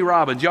 Tony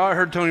Robbins. Y'all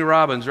heard Tony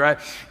Robbins, right?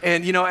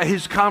 And, you know, at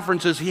his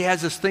conferences, he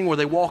has this thing where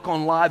they walk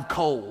on live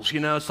coals. You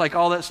know, it's like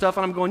all that stuff.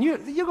 And I'm going,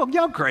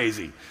 y'all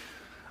crazy.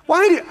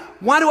 Why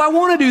do I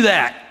want to do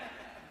that?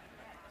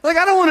 Like,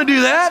 I don't want to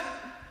do that.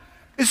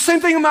 It's the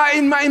same thing in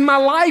my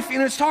life,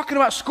 and it's talking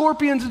about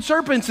scorpions and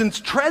serpents and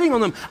treading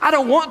on them. I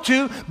don't want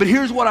to, but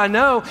here's what I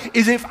know,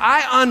 is if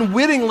I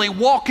unwittingly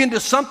walk into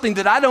something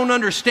that I don't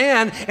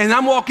understand, and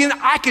I'm walking,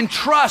 I can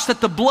trust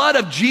that the blood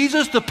of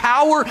Jesus, the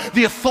power,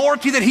 the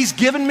authority that he's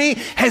given me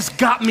has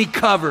got me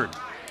covered.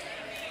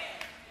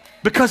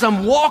 Because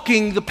I'm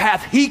walking the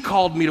path he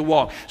called me to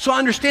walk. So I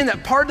understand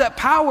that part of that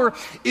power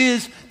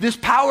is this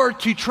power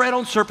to tread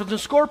on serpents and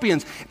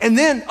scorpions. And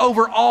then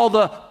over all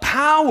the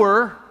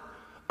power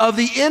of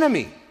the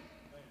enemy.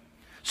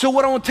 So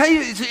what I want to tell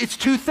you is it's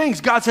two things.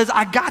 God says,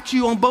 I got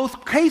you on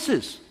both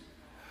cases.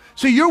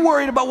 So you're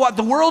worried about what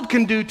the world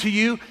can do to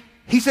you.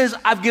 He says,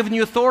 I've given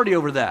you authority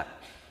over that.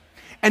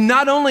 And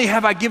not only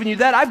have I given you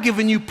that, I've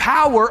given you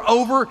power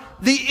over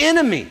the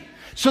enemy.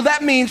 So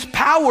that means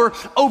power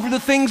over the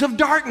things of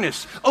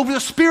darkness, over the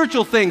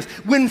spiritual things.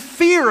 When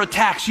fear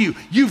attacks you,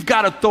 you've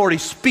got authority.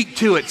 Speak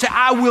to it. Say,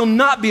 I will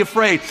not be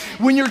afraid.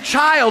 When your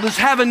child is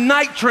having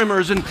night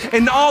tremors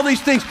and all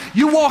these things,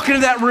 you walk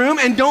into that room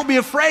and don't be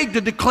afraid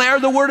to declare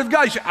the word of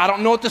God. You say, I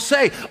don't know what to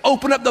say.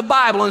 Open up the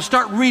Bible and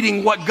start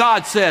reading what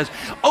God says.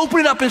 Open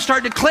it up and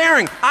start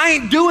declaring, I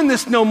ain't doing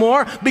this no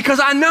more because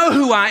I know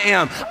who I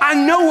am. I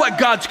know what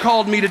God's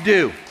called me to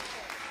do.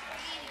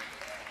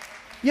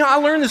 You know, I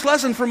learned this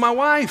lesson from my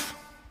wife.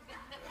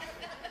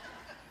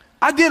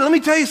 I did. Let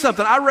me tell you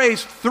something. I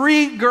raised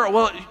 3 girls.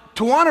 Well,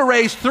 Tawana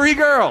raised 3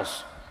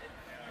 girls.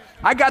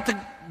 I got to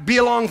be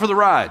along for the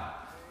ride.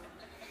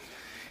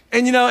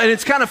 And, you know, and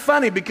it's kind of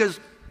funny because,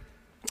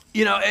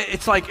 you know,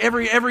 it's like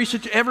every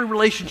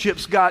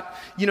relationship's got,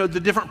 you know, the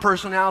different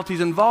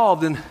personalities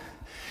involved. And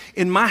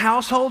in my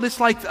household,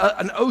 it's like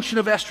an ocean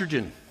of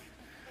estrogen.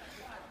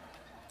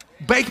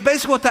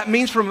 Basically what that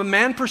means from a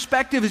man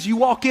perspective is you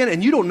walk in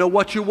and you don't know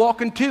what you're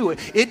walking to.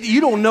 You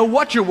don't know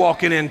what you're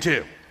walking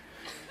into.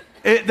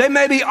 They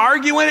may be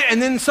arguing and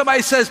then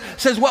somebody says,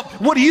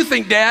 what do you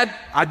think, Dad?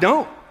 I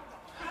don't.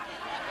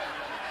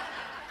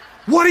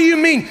 What do you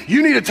mean?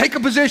 You need to take a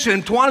position.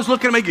 And Tawana's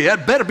looking at me,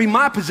 that better be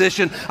my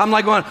position. I'm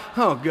like going,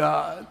 oh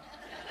God.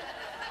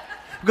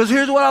 Because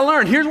here's what I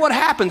learned. Here's what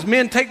happens.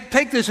 Men,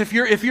 take this. If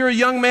you're a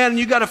young man and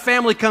you got a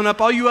family coming up,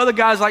 all you other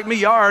guys like me,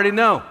 y'all already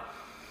know.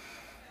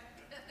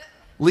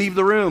 Leave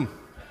the room.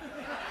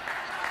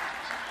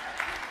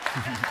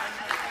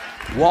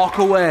 Walk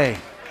away.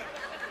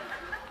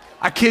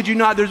 I kid you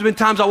not, there's been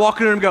times I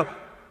walk in there and go,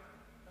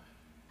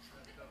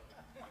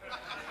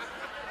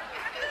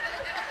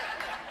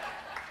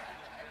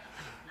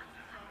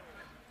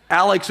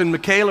 Alex and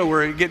Michaela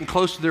were getting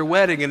close to their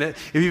wedding, and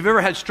if you've ever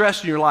had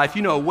stress in your life,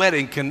 you know a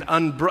wedding can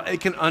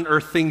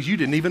unearth things you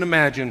didn't even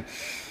imagine.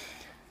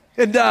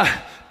 And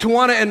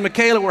Tawana and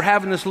Michaela were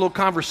having this little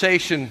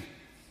conversation.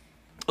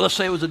 Let's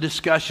say it was a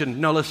discussion.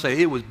 No, let's say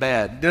it was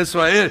bad. That's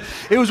why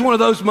it was one of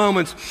those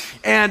moments.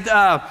 And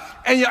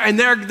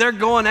they're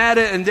going at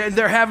it, and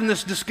they're having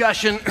this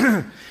discussion.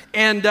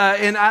 and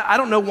I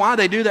don't know why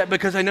they do that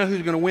because they know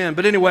who's going to win.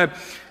 But anyway,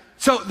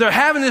 so they're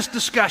having this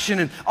discussion,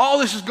 and all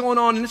this is going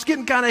on, and it's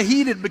getting kind of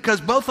heated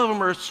because both of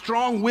them are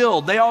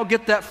strong-willed. They all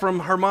get that from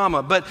her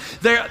mama. But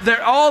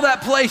they're all that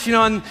place, you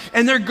know,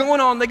 and they're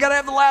going on. They got to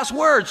have the last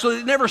word, so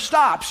it never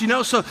stops, you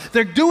know. So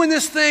they're doing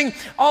this thing.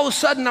 All of a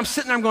sudden, I'm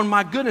sitting there, I'm going,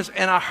 my goodness.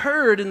 And I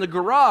heard in the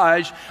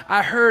garage,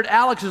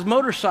 Alex's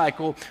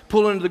motorcycle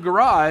pull into the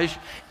garage,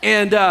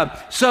 and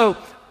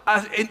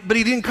but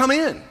he didn't come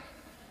in.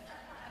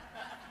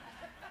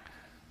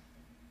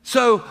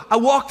 So I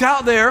walked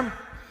out there.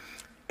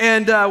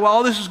 And while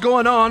all this is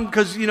going on,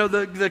 because, you know,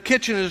 the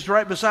kitchen is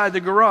right beside the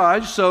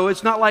garage, so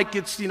it's not like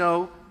it's, you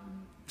know,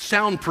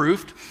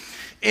 soundproofed.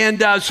 And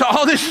so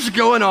all this is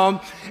going on,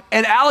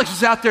 and Alex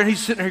is out there, and he's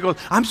sitting there, he goes,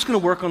 I'm just going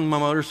to work on my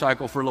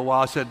motorcycle for a little while.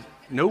 I said,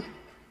 nope.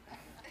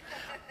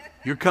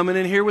 You're coming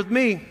in here with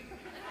me.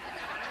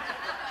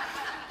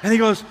 And he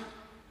goes,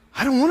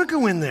 I don't want to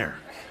go in there.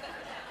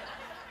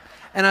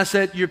 And I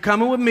said, you're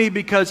coming with me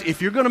because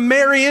if you're going to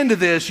marry into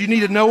this, you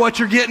need to know what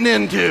you're getting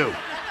into.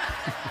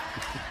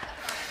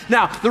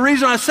 Now, the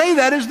reason I say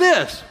that is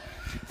this.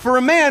 For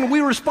a man,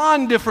 we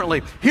respond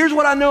differently. Here's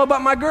what I know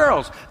about my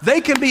girls. They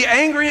can be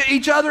angry at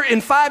each other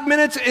in 5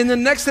 minutes, and the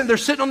next thing they're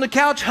sitting on the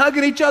couch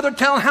hugging each other,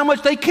 telling how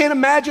much they can't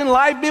imagine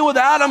life be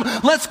without them.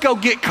 Let's go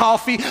get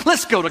coffee.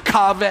 Let's go to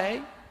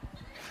Cave.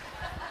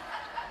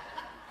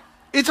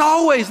 It's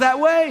always that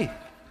way.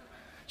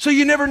 So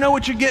you never know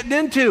what you're getting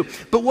into.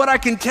 But what I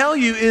can tell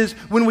you is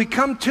when we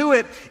come to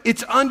it,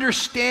 it's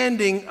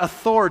understanding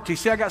authority.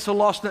 See, I got so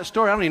lost in that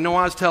story, I don't even know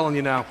why I was telling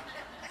you now.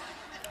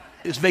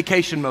 It's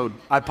vacation mode.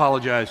 I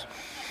apologize.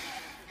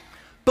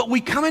 But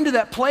we come into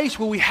that place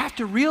where we have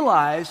to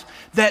realize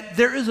that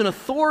there is an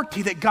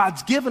authority that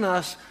God's given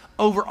us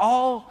over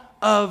all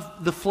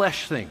of the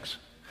flesh things.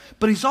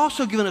 But he's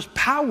also given us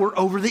power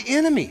over the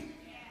enemy.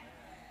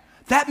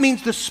 That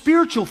means the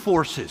spiritual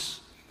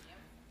forces.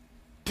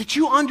 Do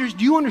you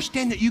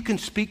understand that you can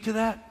speak to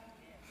that?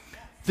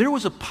 There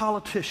was a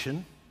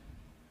politician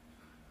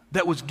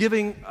that was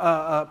giving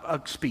a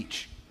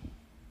speech.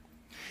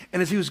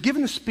 And as he was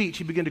giving the speech,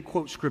 he began to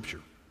quote scripture.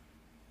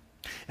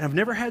 And I've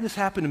never had this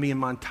happen to me in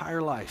my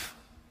entire life.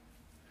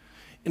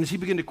 And as he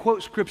began to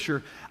quote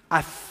scripture,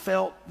 I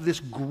felt this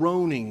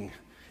groaning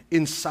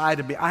inside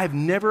of me. I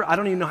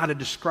don't even know how to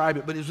describe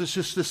it, but it was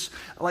just this,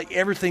 like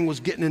everything was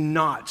getting in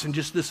knots and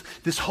just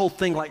this whole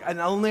thing, like, and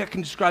the only thing I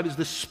can describe is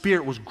the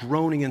Spirit was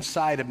groaning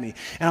inside of me.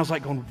 And I was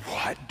like going,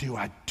 what do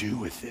I do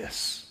with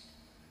this?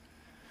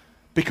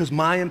 Because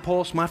my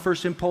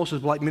first impulse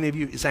is like many of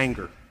you, is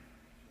anger.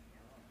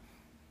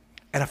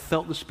 And I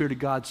felt the Spirit of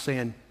God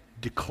saying,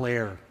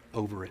 declare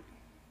over it.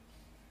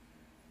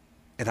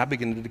 And I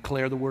began to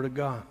declare the Word of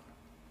God.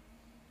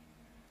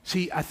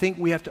 See, I think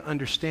we have to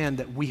understand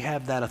that we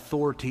have that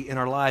authority in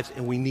our lives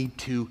and we need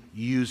to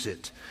use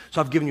it. So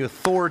I've given you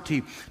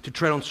authority to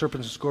tread on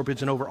serpents and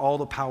scorpions and over all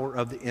the power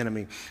of the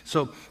enemy.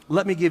 So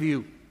let me give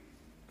you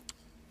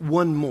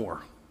one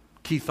more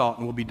key thought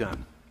and we'll be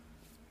done.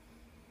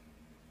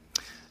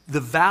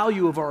 The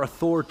value of our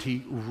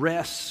authority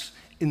rests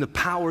in the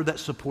power that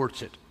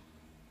supports it.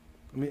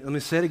 Let me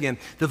say it again.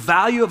 The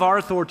value of our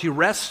authority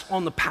rests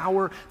on the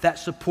power that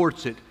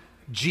supports it,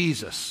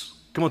 Jesus.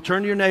 Come on,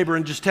 turn to your neighbor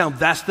and just tell him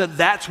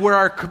that's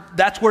where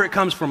it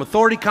comes from.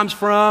 Authority comes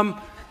from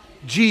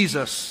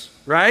Jesus,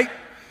 right?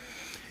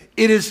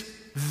 It is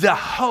the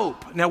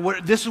hope. Now,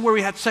 this is where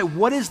we have to say,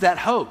 what is that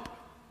hope?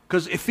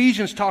 Because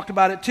Ephesians talked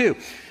about it too.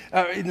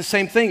 In the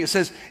same thing, it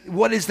says,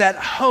 what is that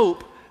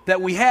hope that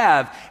we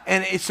have?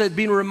 And it said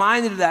being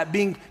reminded of that,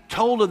 being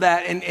told of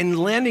that, and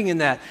landing in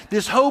that.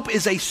 This hope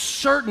is a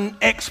certain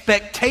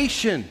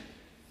expectation.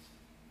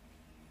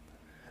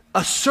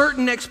 A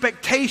certain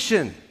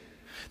expectation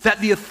that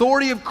the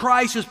authority of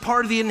Christ is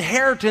part of the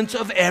inheritance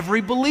of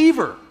every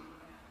believer.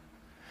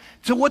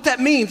 So what that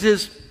means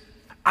is,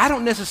 I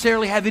don't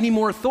necessarily have any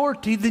more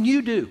authority than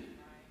you do.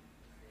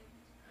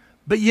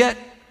 But yet,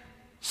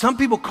 some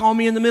people call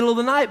me in the middle of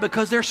the night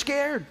because they're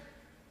scared.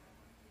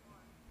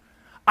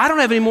 I don't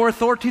have any more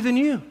authority than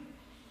you.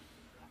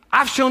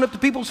 I've shown up to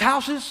people's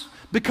houses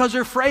because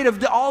they're afraid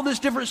of all this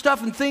different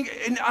stuff and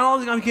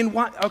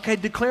okay,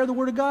 declare the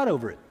Word of God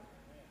over it.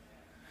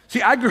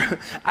 See, I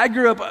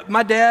grew up,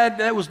 my dad,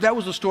 that was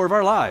the story of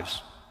our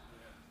lives.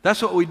 That's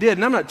what we did.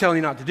 And I'm not telling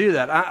you not to do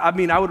that. I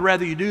mean, I would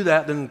rather you do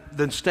that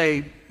than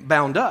stay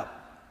bound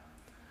up.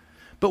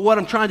 But what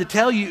I'm trying to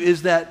tell you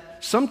is that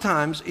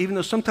sometimes, even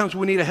though sometimes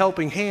we need a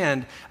helping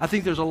hand, I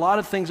think there's a lot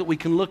of things that we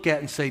can look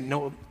at and say,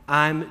 no,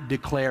 I'm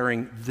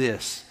declaring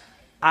this.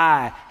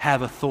 I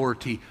have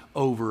authority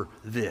over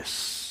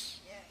this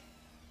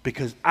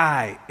because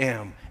I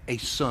am a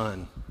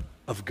son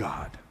of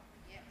God.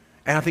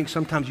 And I think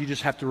sometimes you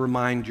just have to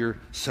remind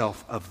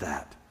yourself of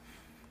that.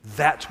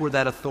 That's where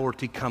that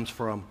authority comes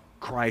from,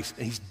 Christ,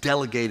 and he's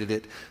delegated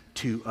it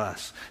to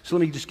us. So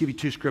let me just give you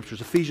two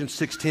scriptures. Ephesians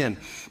 6:10.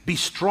 Be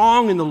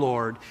strong in the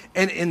Lord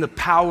and in the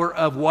power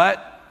of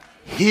what?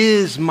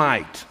 His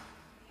might.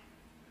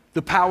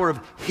 The power of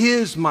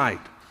his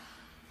might.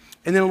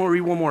 And then I'm going to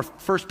read one more.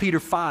 1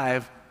 Peter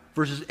 5,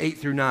 verses 8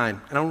 through 9.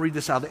 And I'm going to read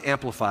this out of the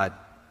Amplified.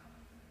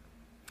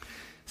 It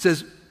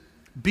says,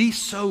 be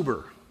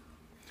sober,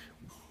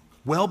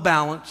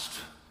 well-balanced.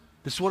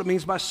 This is what it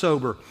means by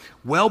sober.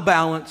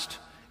 Well-balanced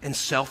and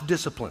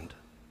self-disciplined.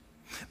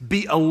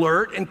 Be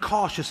alert and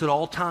cautious at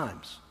all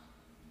times.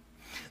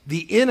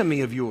 The enemy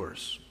of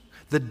yours,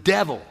 the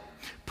devil,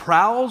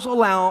 prowls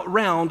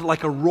around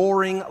like a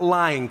roaring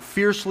lion,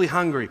 fiercely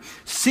hungry,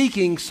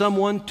 seeking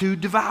someone to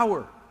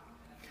devour.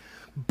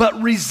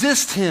 But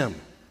resist him.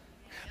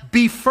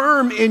 Be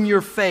firm in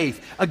your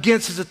faith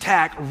against his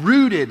attack,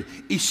 rooted,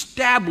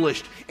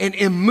 established, and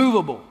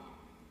immovable.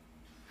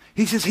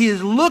 He says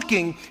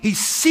he's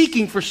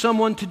seeking for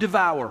someone to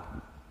devour.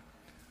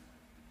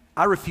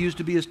 I refuse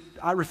to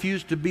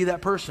be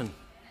that person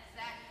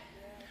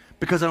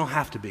because I don't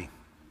have to be.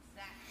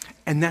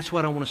 And that's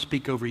what I want to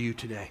speak over you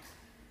today.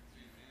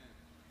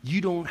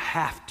 You don't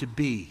have to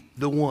be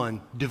the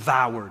one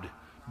devoured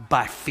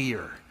by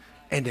fear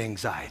and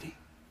anxiety.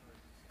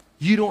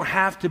 You don't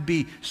have to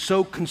be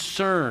so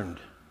concerned.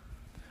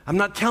 I'm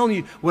not telling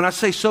you, when I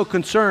say so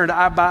concerned,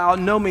 I by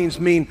no means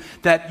mean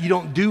that you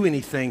don't do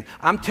anything.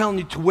 I'm telling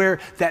you to where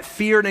that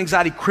fear and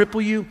anxiety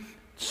cripple you,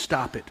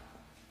 stop it.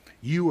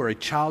 You are a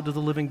child of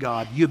the living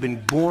God. You have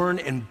been born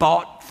and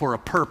bought for a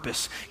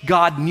purpose.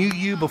 God knew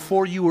you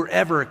before you were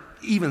ever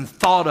even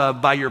thought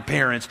of by your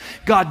parents.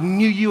 God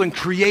knew you and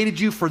created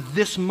you for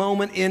this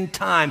moment in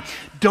time.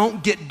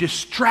 Don't get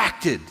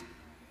distracted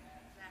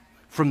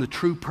from the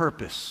true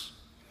purpose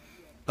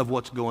of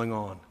what's going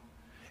on.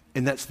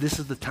 And this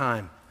is the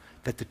time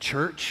that the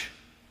church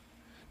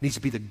needs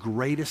to be the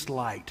greatest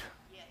light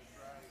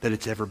that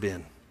it's ever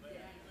been.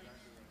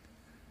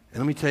 And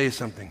let me tell you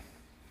something.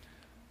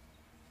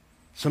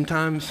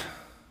 Sometimes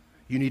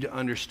you need to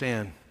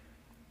understand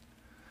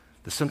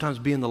that sometimes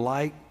being the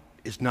light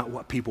is not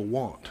what people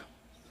want.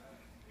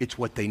 It's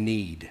what they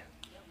need.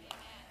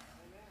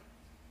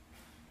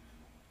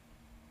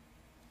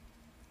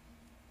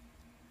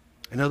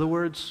 In other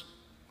words,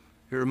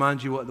 it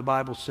reminds you what the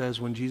Bible says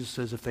when Jesus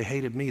says, if they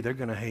hated me, they're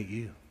going to hate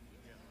you.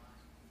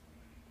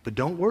 But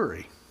don't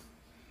worry.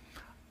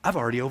 I've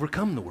already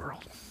overcome the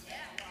world.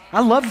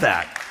 I love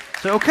that.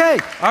 So, okay,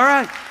 all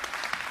right.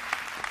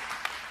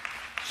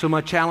 So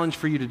my challenge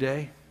for you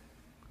today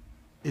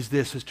is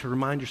this, is to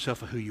remind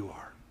yourself of who you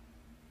are.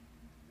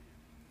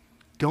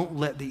 Don't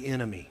let the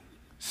enemy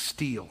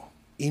steal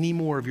any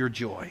more of your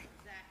joy.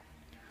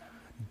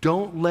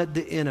 Don't let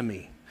the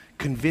enemy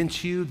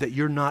convince you that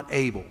you're not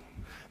able.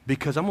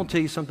 Because I'm going to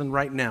tell you something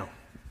right now.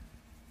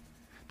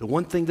 The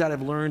one thing that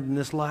I've learned in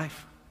this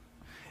life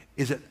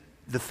is that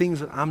the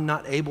things that I'm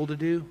not able to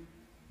do,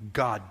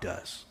 God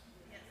does.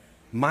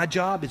 My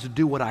job is to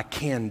do what I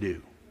can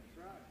do.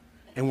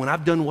 And when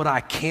I've done what I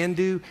can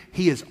do,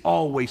 He has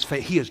always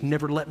faithful. He has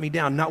never let me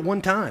down. Not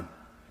one time.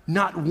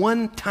 Not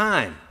one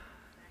time.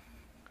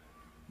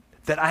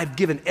 That I've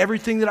given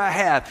everything that I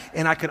have,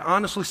 and I can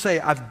honestly say,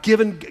 I've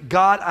given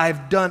God,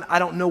 I've done, I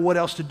don't know what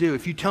else to do.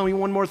 If you tell me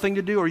one more thing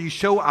to do, or you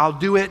show, I'll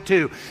do it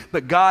too.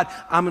 But God,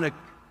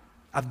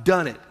 I've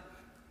done it.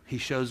 He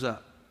shows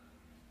up.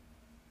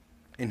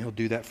 And He'll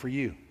do that for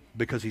you,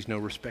 because He's no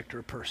respecter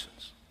of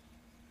persons.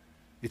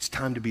 It's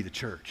time to be the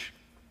church.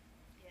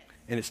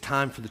 And it's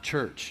time for the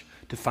church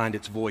to find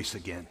its voice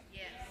again.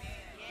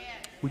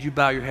 Would you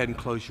bow your head and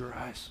close your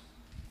eyes?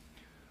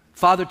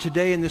 Father,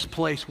 today in this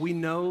place, we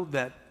know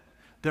that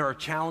there are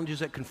challenges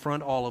that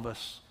confront all of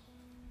us.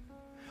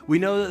 We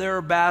know that there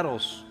are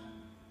battles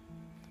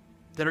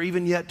that are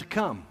even yet to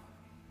come.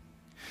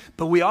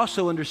 But we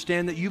also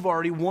understand that You've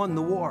already won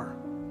the war.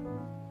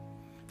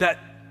 That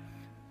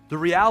the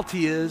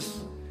reality is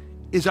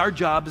our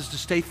job is to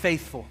stay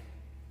faithful.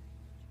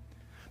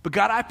 But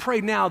God, I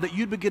pray now that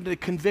You'd begin to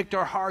convict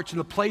our hearts in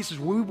the places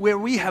where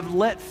we have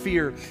let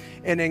fear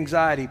and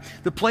anxiety,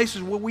 the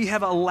places where we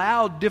have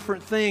allowed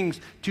different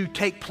things to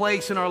take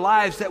place in our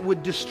lives that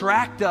would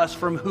distract us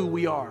from who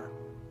we are.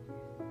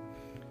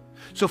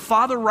 So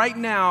Father, right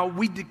now,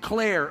 we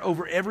declare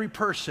over every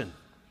person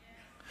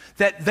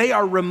that they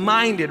are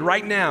reminded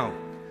right now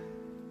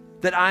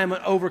that I am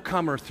an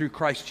overcomer through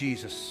Christ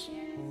Jesus.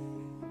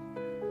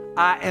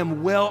 I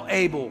am well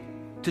able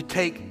to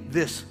take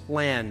this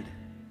land.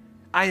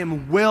 I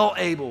am well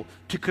able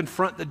to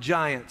confront the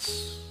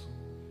giants.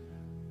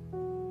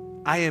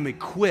 I am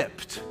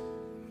equipped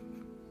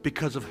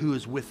because of who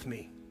is with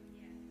me.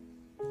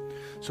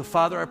 So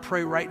Father, I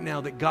pray right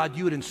now that God,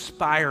 You would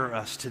inspire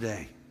us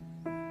today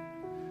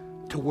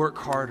to work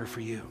harder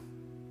for You.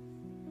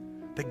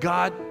 That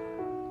God,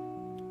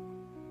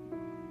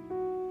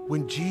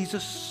 when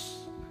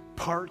Jesus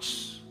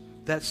parts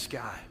that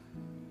sky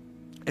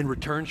and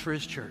returns for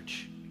His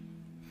church,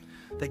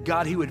 that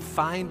God, He would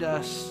find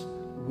us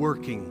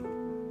working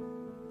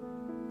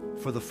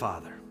for the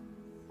Father,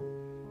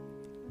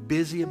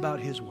 busy about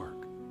His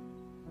work.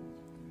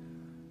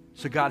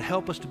 So God,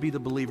 help us to be the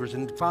believers.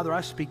 And Father,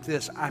 I speak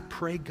this. I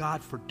pray,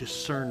 God, for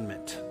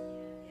discernment.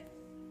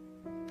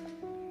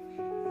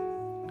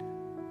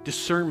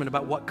 Discernment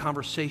about what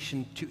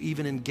conversation to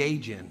even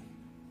engage in.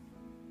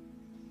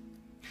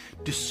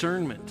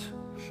 Discernment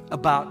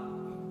about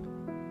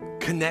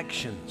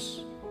connections.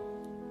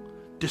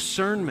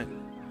 Discernment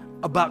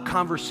about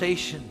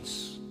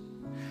conversations.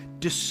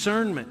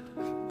 Discernment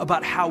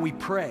about how we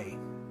pray.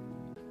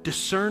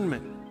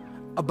 Discernment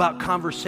about conversation.